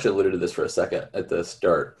Marshall actually alluded to this for a second at the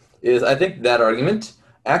start, is I think that argument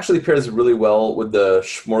actually pairs really well with the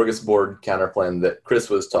smorgasbord counterplan that Chris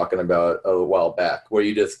was talking about a while back, where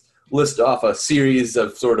you just list off a series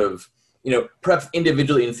of sort of, perhaps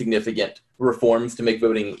individually insignificant reforms to make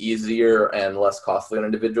voting easier and less costly on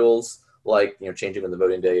individuals, like, changing when the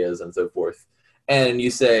voting day is and so forth. And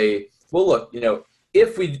you say, well, look,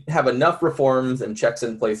 if we have enough reforms and checks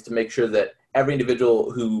in place to make sure that every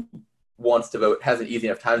individual who wants to vote has an easy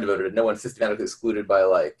enough time to vote, and no one's systematically excluded by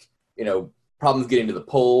problems getting to the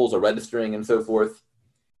polls or registering and so forth,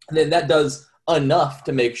 and then that does enough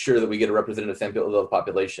to make sure that we get a representative sample of the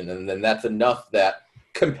population, and then that's enough that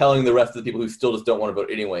compelling the rest of the people who still just don't want to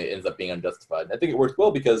vote anyway ends up being unjustified. And I think it works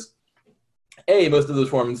well because, A, most of those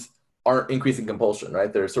forms aren't increasing compulsion,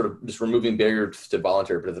 right? They're sort of just removing barriers to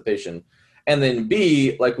voluntary participation. And then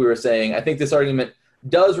B, like we were saying, I think this argument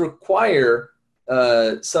does require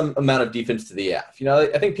some amount of defense to the AF.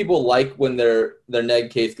 I think people like when their neg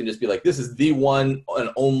case can just be like, this is the one and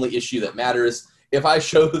only issue that matters. If I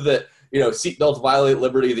show that, seatbelts violate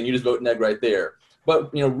liberty, then you just vote neg right there.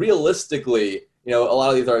 But, realistically, a lot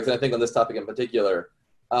of these arguments, and I think on this topic in particular,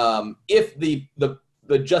 if the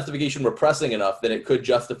justification were pressing enough, then it could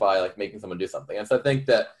justify like making someone do something. And so I think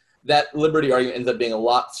that liberty argument ends up being a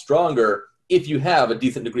lot stronger if you have a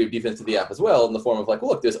decent degree of defense to the AF as well, in the form of like,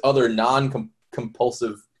 look, there's other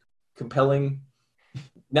compulsive, compelling,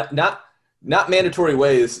 not mandatory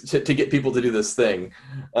ways to get people to do this thing.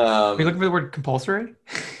 Are you looking for the word compulsory?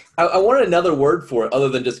 I wanted another word for it other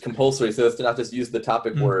than just compulsory, so as to not just use the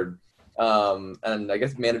topic word. And I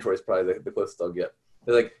guess mandatory is probably the closest I'll get.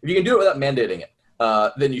 They're like, if you can do it without mandating it,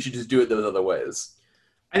 then you should just do it those other ways.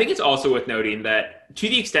 I think it's also worth noting that to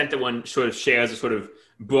the extent that one sort of shares a sort of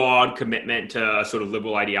broad commitment to a sort of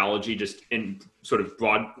liberal ideology, just in sort of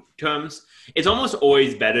broad terms, it's almost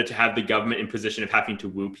always better to have the government in position of having to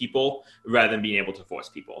woo people rather than being able to force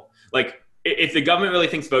people. Like, if the government really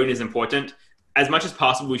thinks voting is important, as much as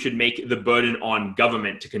possible, we should make the burden on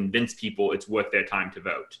government to convince people it's worth their time to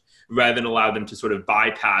vote, rather than allow them to sort of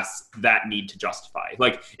bypass that need to justify.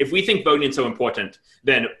 Like, if we think voting is so important,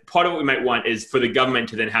 then part of what we might want is for the government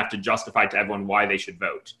to then have to justify to everyone why they should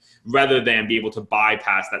vote, rather than be able to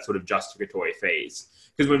bypass that sort of justificatory phase.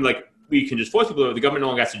 Because when we can just force people to vote, the government no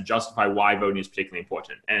longer has to justify why voting is particularly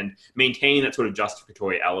important. And maintaining that sort of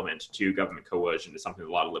justificatory element to government coercion is something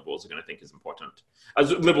that a lot of liberals are going to think is important.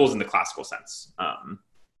 As liberals in the classical sense.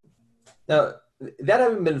 Now, that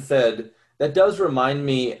having been said, that does remind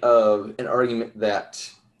me of an argument that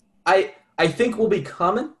I think will be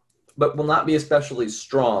common, but will not be especially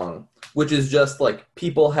strong, which is just like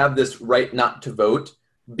people have this right not to vote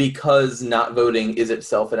because not voting is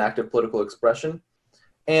itself an act of political expression.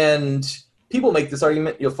 And people make this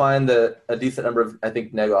argument. You'll find that a decent number of, I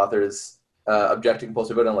think, neg authors object to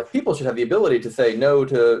compulsory voting. Like, people should have the ability to say no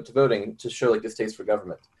to voting to show like distaste for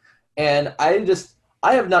government. And I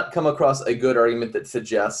have not come across a good argument that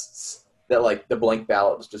suggests that like the blank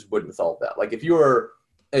ballot just wouldn't solve that. Like, if you're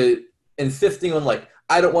insisting on like,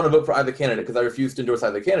 I don't want to vote for either candidate because I refuse to endorse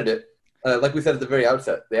either candidate, like we said at the very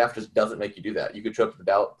outset, the AF just doesn't make you do that. You could show up to the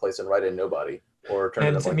ballot place and write in nobody, or turn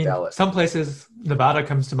in a blank ballot. Some places, Nevada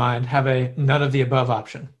comes to mind, have a none of the above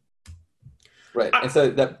option. Right, and so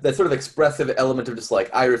that sort of expressive element of just like,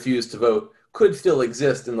 I refuse to vote, could still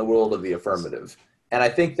exist in the world of the affirmative. And I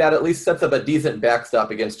think that at least sets up a decent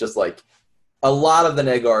backstop against just like a lot of the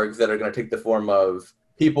neg args that are going to take the form of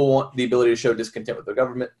people want the ability to show discontent with the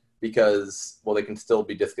government because, well, they can still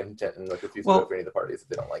be discontent and like refuse to vote for any of the parties if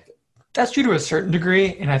they don't like it. That's true to a certain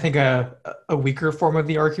degree, and I think a weaker form of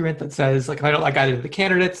the argument that says, like, if I don't like either of the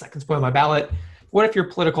candidates, I can spoil my ballot. What if your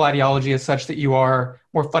political ideology is such that you are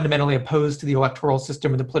more fundamentally opposed to the electoral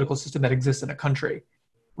system and the political system that exists in a country,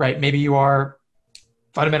 right? Maybe you are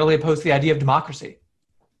fundamentally opposed to the idea of democracy.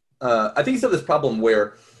 I think you have this problem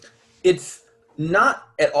where it's not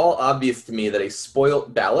at all obvious to me that a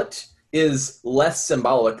spoiled ballot is less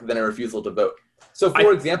symbolic than a refusal to vote. So,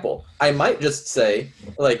 for example, I might just say,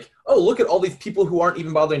 like, oh, look at all these people who aren't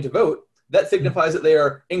even bothering to vote. That signifies that they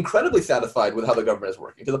are incredibly satisfied with how the government is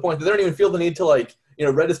working, to the point that they don't even feel the need to, like,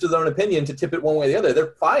 register their own opinion to tip it one way or the other.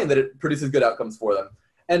 They're fine that it produces good outcomes for them.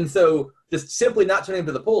 And so just simply not turning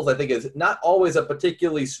to the polls, I think, is not always a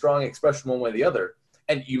particularly strong expression one way or the other.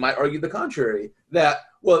 And you might argue the contrary, that,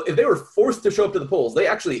 well, if they were forced to show up to the polls, they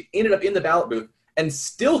actually ended up in the ballot booth and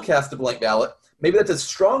still cast a blank ballot, maybe that's a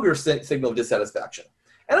stronger signal of dissatisfaction.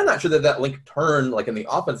 And I'm not sure that that link turn, like, in the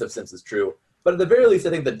offensive sense is true, but at the very least, I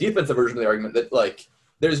think the defensive version of the argument that, like,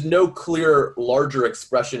 there's no clear larger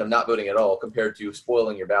expression of not voting at all compared to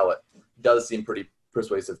spoiling your ballot does seem pretty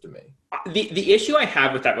persuasive to me. The issue I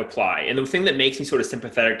have with that reply, and the thing that makes me sort of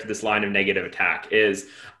sympathetic to this line of negative attack, is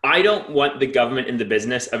I don't want the government in the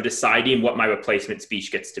business of deciding what my replacement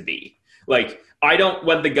speech gets to be. Like, I don't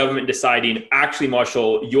want the government deciding, actually,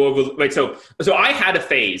 Marshall, so I had a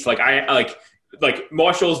phase, like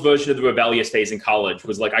Marshall's version of the rebellious phase in college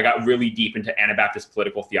was like, I got really deep into Anabaptist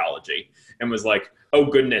political theology and was like, oh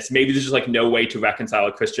goodness, maybe there's just like no way to reconcile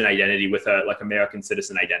a Christian identity with a like American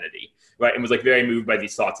citizen identity, right? And was like very moved by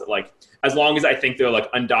these thoughts that like, as long as I think they're like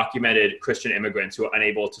undocumented Christian immigrants who are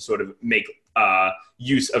unable to sort of make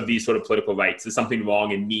use of these sort of political rights, there's something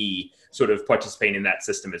wrong in me sort of participating in that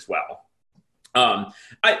system as well.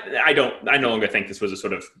 I no longer think this was a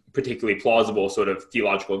sort of particularly plausible sort of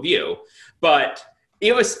theological view, but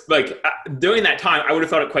it was like during that time, I would have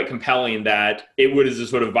thought it quite compelling that it was a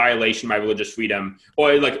sort of violation of my religious freedom,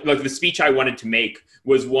 or like the speech I wanted to make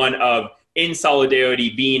was one of in solidarity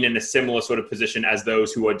being in a similar sort of position as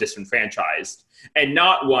those who are disenfranchised, and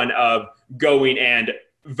not one of going and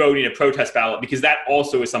voting a protest ballot, because that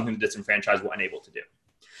also is something the disenfranchised were unable to do.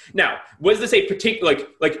 Now, was this a particular,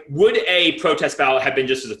 like, would a protest ballot have been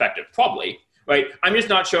just as effective? Probably, right? I'm just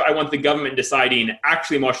not sure I want the government deciding,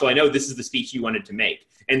 actually, Marshall, I know this is the speech you wanted to make,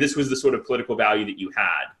 and this was the sort of political value that you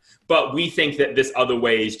had, but we think that this other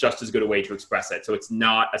way is just as good a way to express it, so it's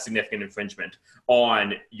not a significant infringement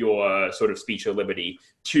on your sort of speech or liberty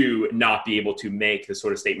to not be able to make the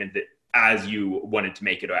sort of statement that as you wanted to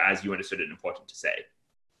make it or as you understood it important to say.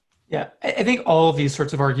 Yeah, I think all of these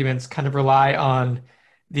sorts of arguments kind of rely on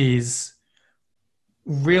these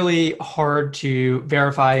really hard to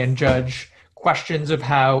verify and judge questions of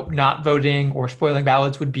how not voting or spoiling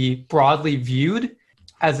ballots would be broadly viewed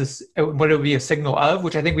as what it would be a signal of,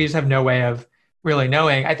 which I think we just have no way of really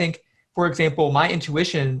knowing. I think, for example, my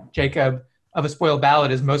intuition, Jacob, of a spoiled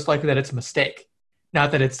ballot is most likely that it's a mistake,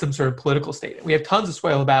 not that it's some sort of political statement. We have tons of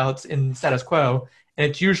spoiled ballots in status quo, and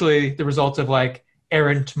it's usually the result of like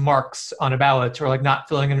errant marks on a ballot, or like not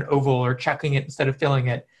filling in an oval or checking it instead of filling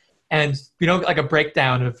it. And we don't get like a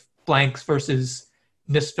breakdown of blanks versus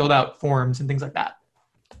misfilled out forms and things like that.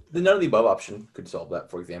 The none of the above option could solve that,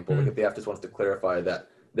 for example. Like if the AFTIS wants to clarify that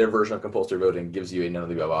their version of compulsory voting gives you a none of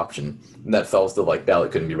the above option, and that solves the like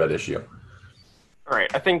ballot couldn't be read issue. All right,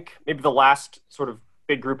 I think maybe the last sort of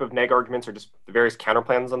big group of neg arguments are just the various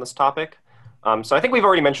counterplans on this topic. So I think we've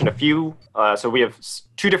already mentioned a few. So we have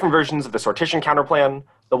two different versions of the sortition counterplan.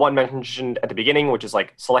 The one mentioned at the beginning, which is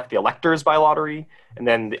like select the electors by lottery, and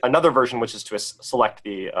then another version, which is to select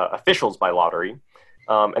the officials by lottery.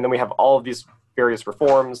 And then we have all of these various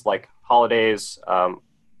reforms like holidays,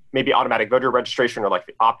 maybe automatic voter registration or like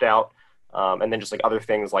the opt-out, and then just like other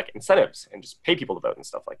things like incentives and just pay people to vote and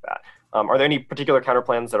stuff like that. Are there any particular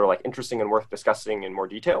counterplans that are like interesting and worth discussing in more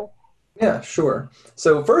detail? Yeah, sure.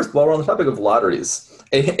 So first, while we're on the topic of lotteries,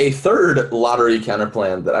 a third lottery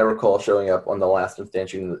counterplan that I recall showing up on the last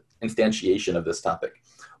instantiation of this topic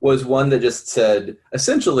was one that just said,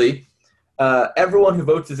 essentially, everyone who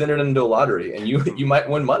votes is entered into a lottery, and you might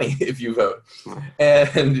win money if you vote.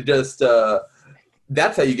 And just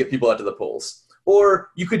that's how you get people out to the polls.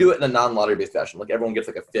 Or you could do it in a non-lottery-based fashion. Like everyone gets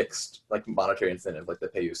like a fixed like monetary incentive, like they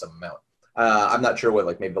pay you some amount. I'm not sure what,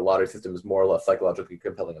 like maybe the lottery system is more or less psychologically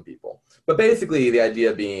compelling on people. But basically the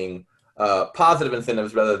idea being positive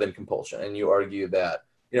incentives rather than compulsion. And you argue that,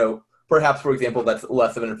 perhaps, for example, that's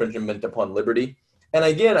less of an infringement upon liberty. And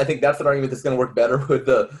again, I think that's an argument that's going to work better with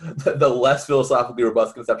the less philosophically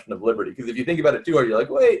robust conception of liberty. Because if you think about it too hard, you're like,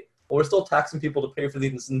 wait, well, we're still taxing people to pay for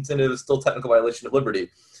these incentives, still technical violation of liberty.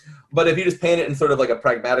 But if you just paint it in sort of like a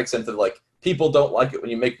pragmatic sense of like, people don't like it when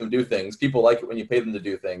you make them do things, people like it when you pay them to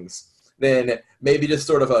do things, then maybe just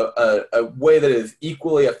sort of a way that is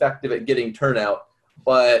equally effective at getting turnout,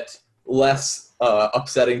 but less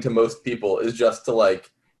upsetting to most people is just to like,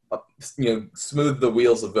 smooth the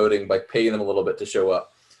wheels of voting by paying them a little bit to show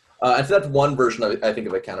up. And so that's one version of, I think,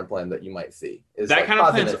 of a counter plan that you might see. Is that like kind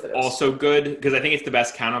of plan is incentives. also good because I think it's the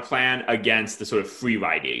best counter plan against the sort of free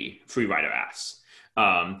rider ass.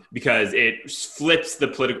 Because it flips the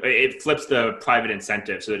private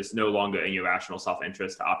incentive so that it's no longer in your rational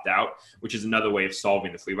self-interest to opt out, which is another way of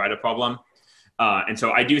solving the free rider problem. And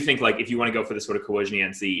so I do think, like, if you want to go for the sort of coercion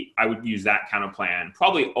ENC, I would use that counter plan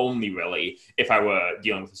probably only really if I were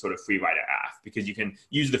dealing with a sort of free rider AF, because you can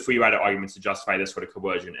use the free rider arguments to justify this sort of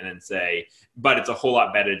coercion and then say, but it's a whole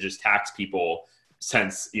lot better to just tax people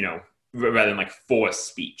since, rather than like force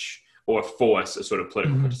speech or force a sort of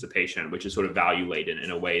political participation, which is sort of value laden in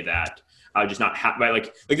a way that just not right.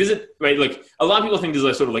 Like isn't right. Like a lot of people think there's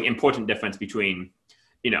a sort of like important difference between,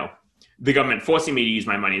 the government forcing me to use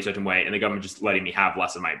my money a certain way and the government just letting me have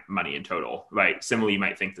less of my money in total, right? Similarly, you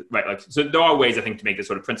might think that, right? Like, so there are ways, I think, to make this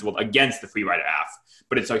sort of principled against the free rider AF,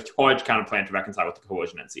 but it's a hard counter plan to reconcile with the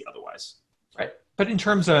coercion NC otherwise. Right. But in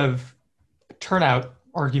terms of turnout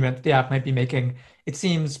argument the app might be making, it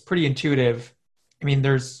seems pretty intuitive. I mean,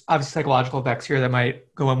 there's obviously psychological effects here that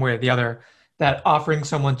might go one way or the other, that offering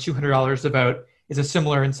someone $200 to vote is a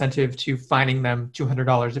similar incentive to fining them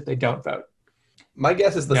 $200 if they don't vote. My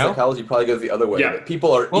guess is the psychology probably goes the other way. Yeah.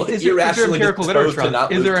 People are irrationally disposed to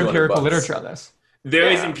not lose $200. Is there empirical literature on this?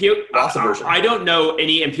 There is empirical. I don't know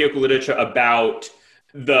any empirical literature about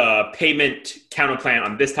the payment counter plan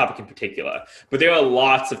on this topic in particular, but there are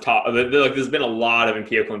lots of there's been a lot of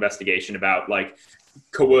empirical investigation about like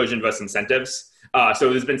coercion versus incentives. So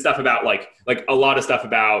there's been stuff about like a lot of stuff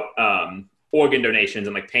about organ donations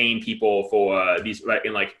and like paying people for these, right?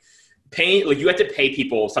 And like paying, like you have to pay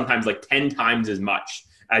people sometimes like 10 times as much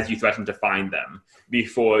as you threaten to fine them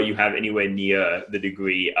before you have anywhere near the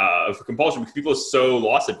degree of compulsion, because people are so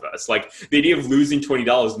loss adverse. Like the idea of losing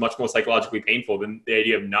 $20 is much more psychologically painful than the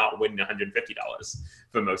idea of not winning $150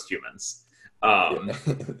 for most humans.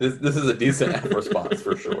 This is a decent response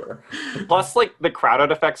for sure. Plus, like the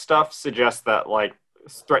crowd-out effect stuff suggests that like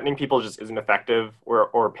threatening people just isn't effective,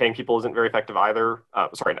 or paying people isn't very effective either.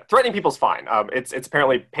 Threatening people's fine. It's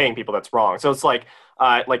apparently paying people that's wrong. So it's like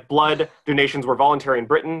blood donations were voluntary in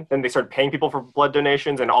Britain, then they started paying people for blood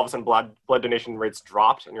donations, and all of a sudden blood donation rates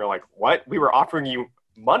dropped, and you're like, what? We were offering you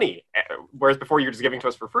money, whereas before you were just giving to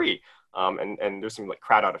us for free. And there's some like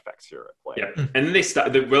crowd out effects here at play. Yeah, and then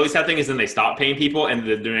the really sad thing is then they stopped paying people, and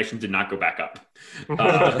the donations did not go back up.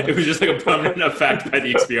 It was just like a permanent effect by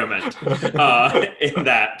the experiment in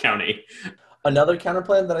that county. Another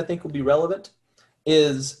counterplan that I think will be relevant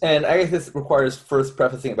is, and I guess this requires first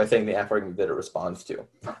prefacing it by saying the AF argument that it responds to,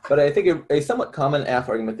 but I think a somewhat common AF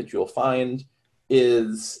argument that you'll find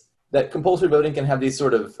is that compulsory voting can have these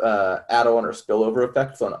sort of add-on or spillover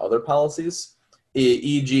effects on other policies,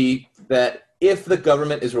 e.g. that if the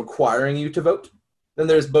government is requiring you to vote, then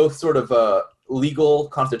there's both sort of a legal,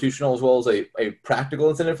 constitutional, as well as a practical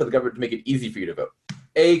incentive for the government to make it easy for you to vote.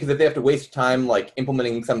 A, because if they have to waste time like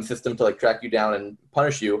implementing some system to like track you down and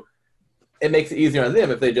punish you, it makes it easier on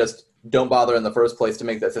them if they just don't bother in the first place to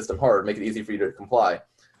make that system hard, make it easy for you to comply.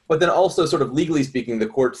 But then also sort of legally speaking, the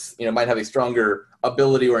courts might have a stronger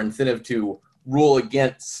ability or incentive to rule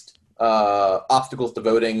against obstacles to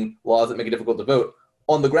voting, laws that make it difficult to vote,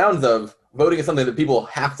 on the grounds of voting is something that people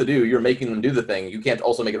have to do. You're making them do the thing. You can't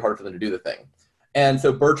also make it hard for them to do the thing. And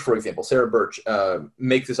so Birch, for example, Sarah Birch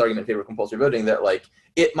makes this argument in favor of compulsory voting that like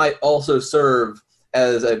it might also serve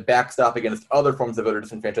as a backstop against other forms of voter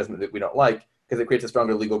disenfranchisement that we don't like, because it creates a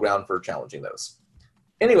stronger legal ground for challenging those.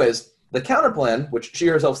 Anyways, the counterplan, which she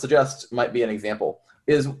herself suggests might be an example,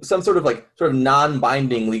 is some sort of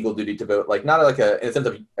non-binding legal duty to vote, like not like in a sense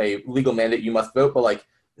of a legal mandate you must vote, but like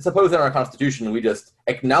suppose in our Constitution we just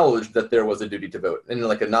acknowledged that there was a duty to vote in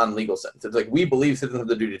like a non-legal sense. It's like we believe citizens have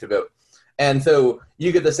the duty to vote. And so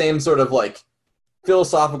you get the same sort of like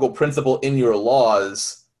philosophical principle in your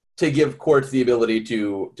laws to give courts the ability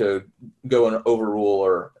to go and overrule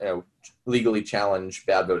or legally challenge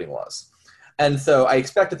bad voting laws. And so I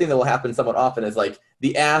expect a thing that will happen somewhat often is like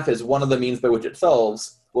the AF is one of the means by which it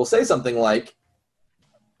solves will say something like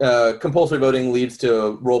compulsory voting leads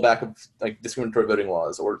to rollback of like discriminatory voting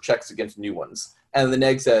laws or checks against new ones. And the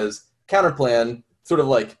neg says counterplan sort of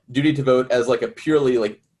like duty to vote as like a purely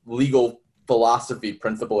like legal philosophy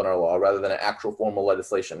principle in our law rather than an actual formal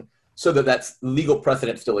legislation, so that legal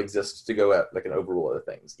precedent still exists to go at like an overrule other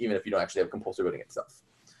things, even if you don't actually have compulsory voting itself.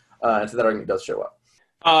 And so that argument does show up.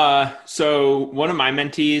 So one of my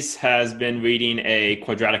mentees has been reading a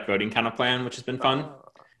quadratic voting counterplan, which has been fun.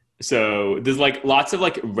 So there's like lots of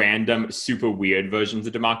like random, super weird versions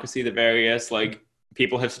of democracy that various like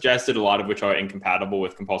people have suggested, a lot of which are incompatible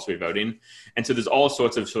with compulsory voting. And so there's all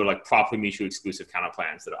sorts of sort of like properly mutually exclusive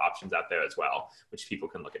counterplans that are options out there as well, which people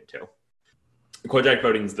can look into. Quadratic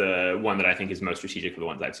voting is the one that I think is most strategic for the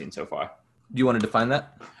ones I've seen so far. Do you want to define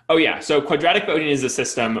that? Oh, yeah. So quadratic voting is a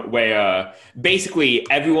system where basically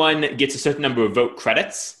everyone gets a certain number of vote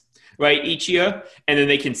credits, right, each year, and then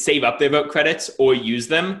they can save up their vote credits or use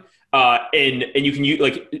them. And you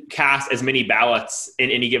can cast as many ballots in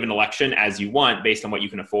any given election as you want based on what you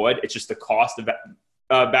can afford. It's just the cost of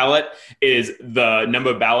ballot is the number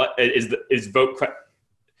of ballot is vote credit.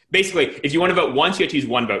 Basically, if you want to vote once, you have to use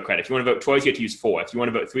 1 vote credit. If you want to vote twice, you have to use 4. If you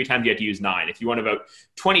want to vote 3 times, you have to use 9. If you want to vote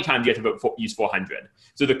 20 times, you have to use 400.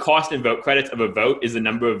 So the cost in vote credits of a vote is the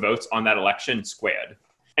number of votes on that election squared.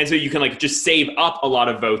 And so you can just save up a lot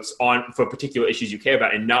of votes for particular issues you care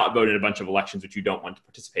about and not vote in a bunch of elections which you don't want to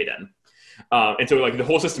participate in. And so the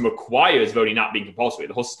whole system requires voting not being compulsory.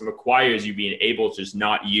 The whole system requires you being able to just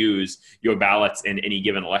not use your ballots in any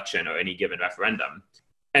given election or any given referendum.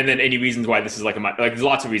 And then any reasons why this is there's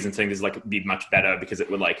lots of reasons saying this is be much better, because it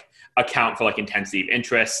would account for intensity of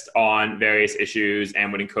interest on various issues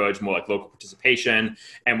and would encourage more local participation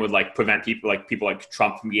and would prevent people like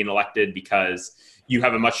Trump from being elected, because you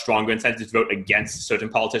have a much stronger incentive to vote against certain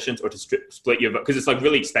politicians or to split your vote, because it's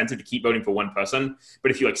really expensive to keep voting for one person.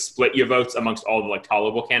 But if you split your votes amongst all the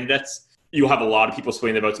tolerable candidates, you'll have a lot of people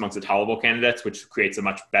splitting their votes amongst the tolerable candidates, which creates a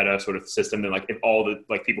much better sort of system than if all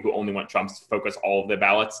the people who only want Trump focus all of their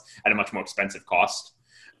ballots at a much more expensive cost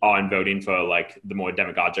on voting for the more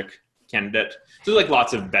demagogic candidate. So there's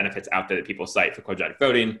lots of benefits out there that people cite for quadratic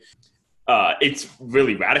voting. It's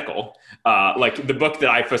really radical. The book that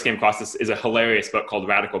I first came across this is a hilarious book called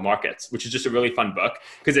Radical Markets, which is just a really fun book,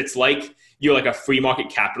 because it's you're a free market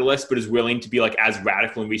capitalist, but is willing to be as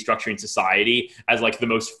radical in restructuring society as the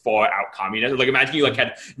most far out communist. Imagine you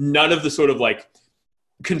had none of the sort of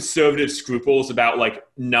conservative scruples about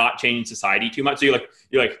not changing society too much. So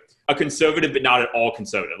you're a conservative, but not at all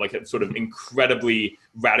conservative, a sort of incredibly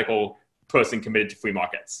radical person committed to free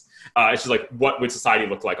markets. It's just what would society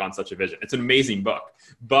look like on such a vision? It's an amazing book.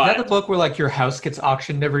 But is that the book where your house gets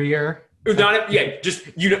auctioned every year? So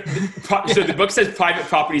the book says private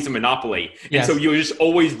property is a monopoly. And yes. So you're just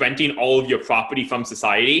always renting all of your property from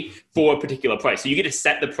society for a particular price. So you get to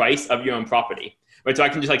set the price of your own property. Right, so I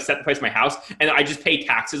can just set the price of my house, and I just pay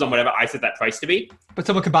taxes on whatever I set that price to be. But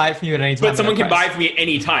someone can buy it from you at any time. But someone can buy it from me at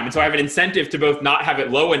any time, and so I have an incentive to both not have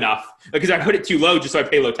it low enough, because I put it too low just so I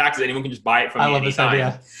pay low taxes. Anyone can just buy it from me at any time. I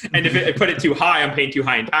love this idea. And if I put it too high, I'm paying too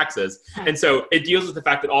high in taxes. And so it deals with the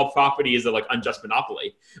fact that all property is an unjust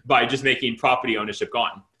monopoly by just making property ownership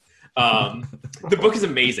gone. The book is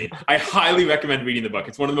amazing. I highly recommend reading the book.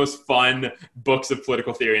 It's one of the most fun books of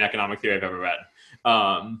political theory and economic theory I've ever read.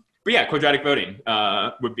 But yeah, quadratic voting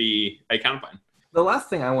would be a counterplan. The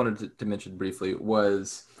last thing I wanted to mention briefly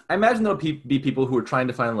was, I imagine there'll be people who are trying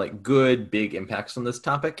to find good, big impacts on this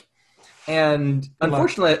topic. And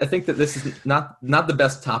unfortunately, I think that this is not the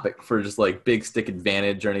best topic for just big stick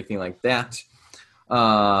advantage or anything like that.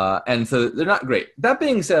 And so they're not great. That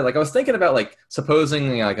being said, I was thinking about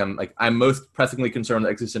supposing I'm most pressingly concerned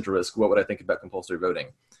with existential risk, what would I think about compulsory voting?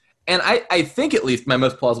 And I think at least my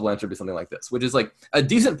most plausible answer would be something like this, which is a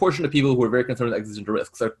decent portion of people who are very concerned with existential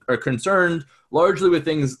risks are concerned largely with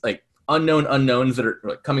things unknown unknowns that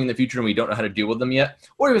are coming in the future and we don't know how to deal with them yet,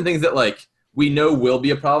 or even things that we know will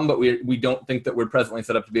be a problem, but we don't think that we're presently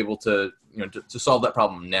set up to be able to to solve that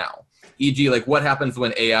problem now. E.g., what happens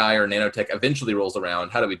when AI or nanotech eventually rolls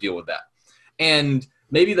around? How do we deal with that? And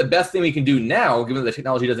maybe the best thing we can do now, given that the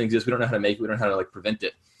technology doesn't exist, we don't know how to make it, we don't know how to prevent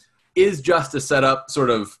it, is just to set up sort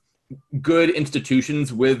of good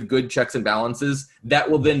institutions with good checks and balances that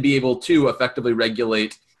will then be able to effectively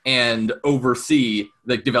regulate and oversee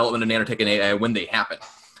the development of nanotech and AI when they happen.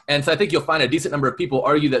 And so I think you'll find a decent number of people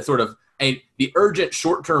argue that sort of the urgent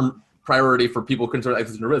short-term priority for people concerned with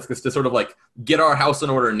existential risk is to sort of get our house in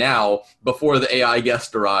order now before the AI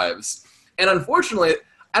guest arrives. And unfortunately,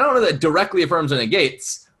 I don't know that directly affirms or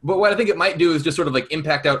negates, but what I think it might do is just sort of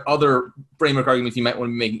impact out other framework arguments you might want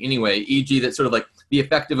to be making anyway, e.g. that sort of the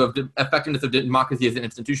effectiveness of democracy as an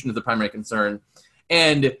institution is the primary concern.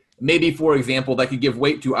 And maybe, for example, that could give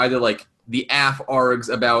weight to either the AF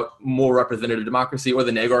args about more representative democracy or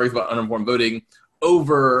the neg args about uninformed voting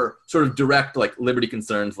over sort of direct liberty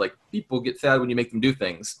concerns, people get sad when you make them do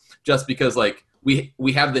things, just because we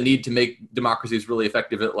have the need to make democracies really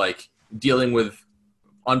effective at dealing with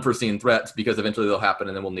unforeseen threats, because eventually they'll happen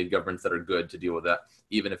and then we'll need governments that are good to deal with that,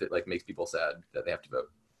 even if it makes people sad that they have to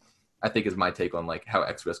vote. I think is my take on how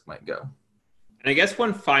X risk might go. And I guess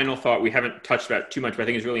one final thought we haven't touched about too much, but I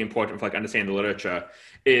think is really important for like understanding the literature,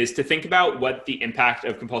 is to think about what the impact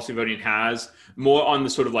of compulsory voting has more on the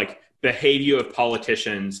sort of like behavior of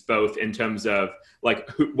politicians, both in terms of like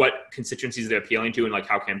what constituencies they're appealing to and like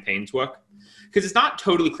how campaigns work. Because it's not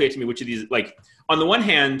totally clear to me which of these, like, on the one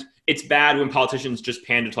hand, it's bad when politicians just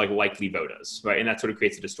pander to like likely voters, right? And that sort of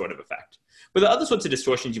creates a distortive effect. But there are other sorts of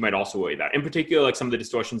distortions you might also worry about, in particular, like some of the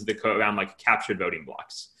distortions that occur around like captured voting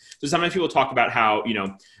blocks. So sometimes people talk about how,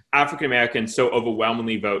 African Americans so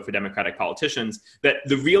overwhelmingly vote for Democratic politicians that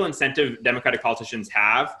the real incentive Democratic politicians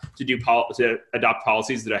have to adopt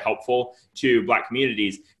policies that are helpful to Black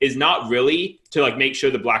communities is not really to like make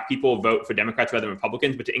sure that Black people vote for Democrats rather than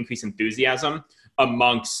Republicans, but to increase enthusiasm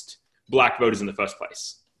amongst Black voters in the first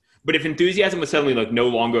place. But if enthusiasm was suddenly like no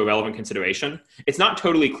longer a relevant consideration, it's not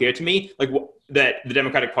totally clear to me like that the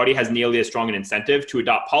Democratic Party has nearly as strong an incentive to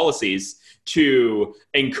adopt policies to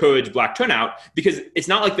encourage Black turnout, because it's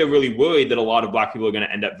not like they're really worried that a lot of Black people are going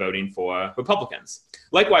to end up voting for Republicans.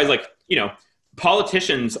 Likewise,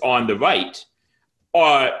 politicians on the right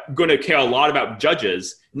are going to care a lot about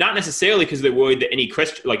judges, not necessarily because they're worried that any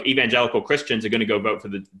evangelical Christians are going to go vote for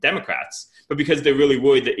the Democrats, but because they're really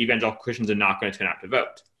worried that evangelical Christians are not going to turn out to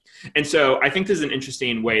vote. And so I think this is an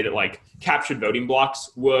interesting way that like captured voting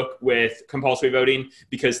blocks work with compulsory voting,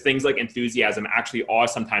 because things like enthusiasm actually are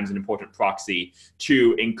sometimes an important proxy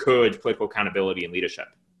to encourage political accountability and leadership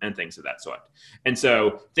and things of that sort. And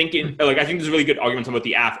so I think there's really good arguments on both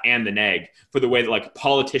the AF and the neg for the way that like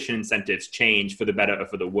politician incentives change for the better or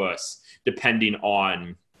for the worse, depending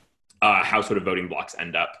on how sort of voting blocks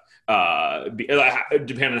end up,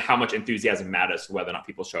 depending on how much enthusiasm matters for whether or not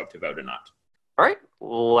people show up to vote or not. All right,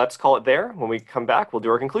 let's call it there. When we come back, we'll do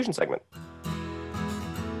our conclusion segment.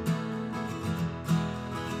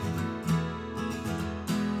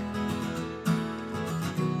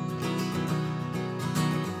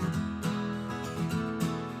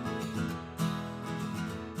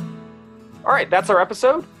 All right, that's our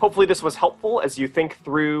episode. Hopefully this was helpful as you think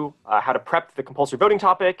through how to prep the compulsory voting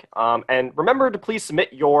topic. And remember to please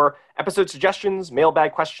submit your episode suggestions,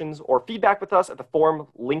 mailbag questions, or feedback with us at the form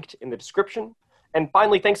linked in the description. And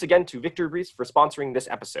finally, thanks again to Victory Briefs for sponsoring this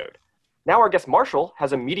episode. Now our guest Marshall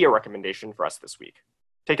has a media recommendation for us this week.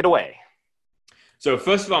 Take it away. So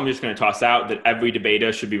first of all, I'm just going to toss out that every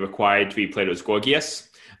debater should be required to read Plato's Gorgias.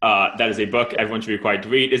 That is a book everyone should be required to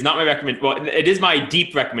read. It's not my it is my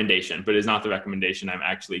deep recommendation, but it's not the recommendation I'm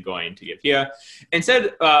actually going to give here.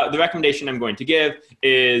 Instead, the recommendation I'm going to give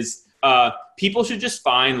is people should just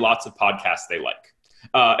find lots of podcasts they like.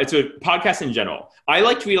 It's a podcast in general. I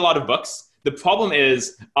like to read a lot of books. The problem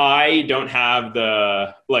is I don't have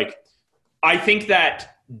I think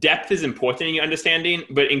that depth is important in your understanding,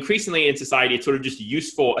 but increasingly in society, it's sort of just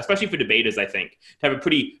useful, especially for debaters, I think, to have a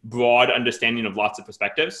pretty broad understanding of lots of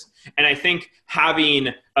perspectives. And I think having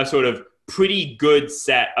a sort of pretty good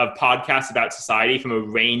set of podcasts about society from a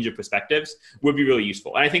range of perspectives would be really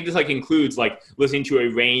useful. And I think this includes listening to a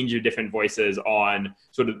range of different voices on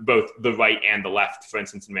sort of both the right and the left, for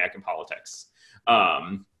instance, in American politics.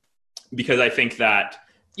 Because I think that,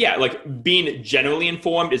 being generally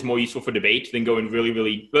informed is more useful for debate than going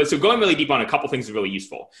really deep on a couple things is really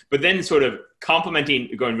useful. But then sort of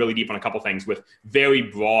complementing going really deep on a couple things with very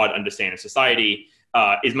broad understanding of society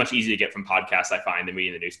is much easier to get from podcasts, I find, than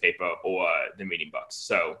reading the newspaper or than reading books.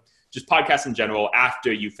 So just podcasts in general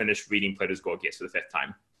after you finish reading Plato's Gorgias for the 5th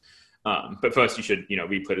time. But first you should,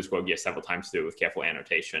 read Plato's Gorgias several times through with careful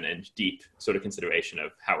annotation and deep sort of consideration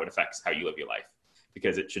of how it affects how you live your life,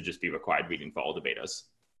 because it should just be required reading for all debaters.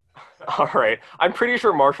 All right. I'm pretty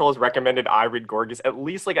sure Marshall has recommended I read Gorgias at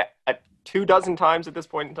least a 24 times at this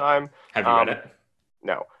point in time. Have you read it?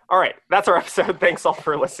 No. All right. That's our episode. Thanks all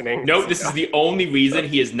for listening. Nope. This is the only reason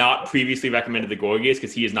he has not previously recommended the Gorgias,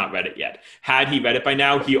 because he has not read it yet. Had he read it by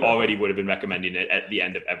now, he already would have been recommending it at the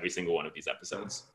end of every single one of these episodes.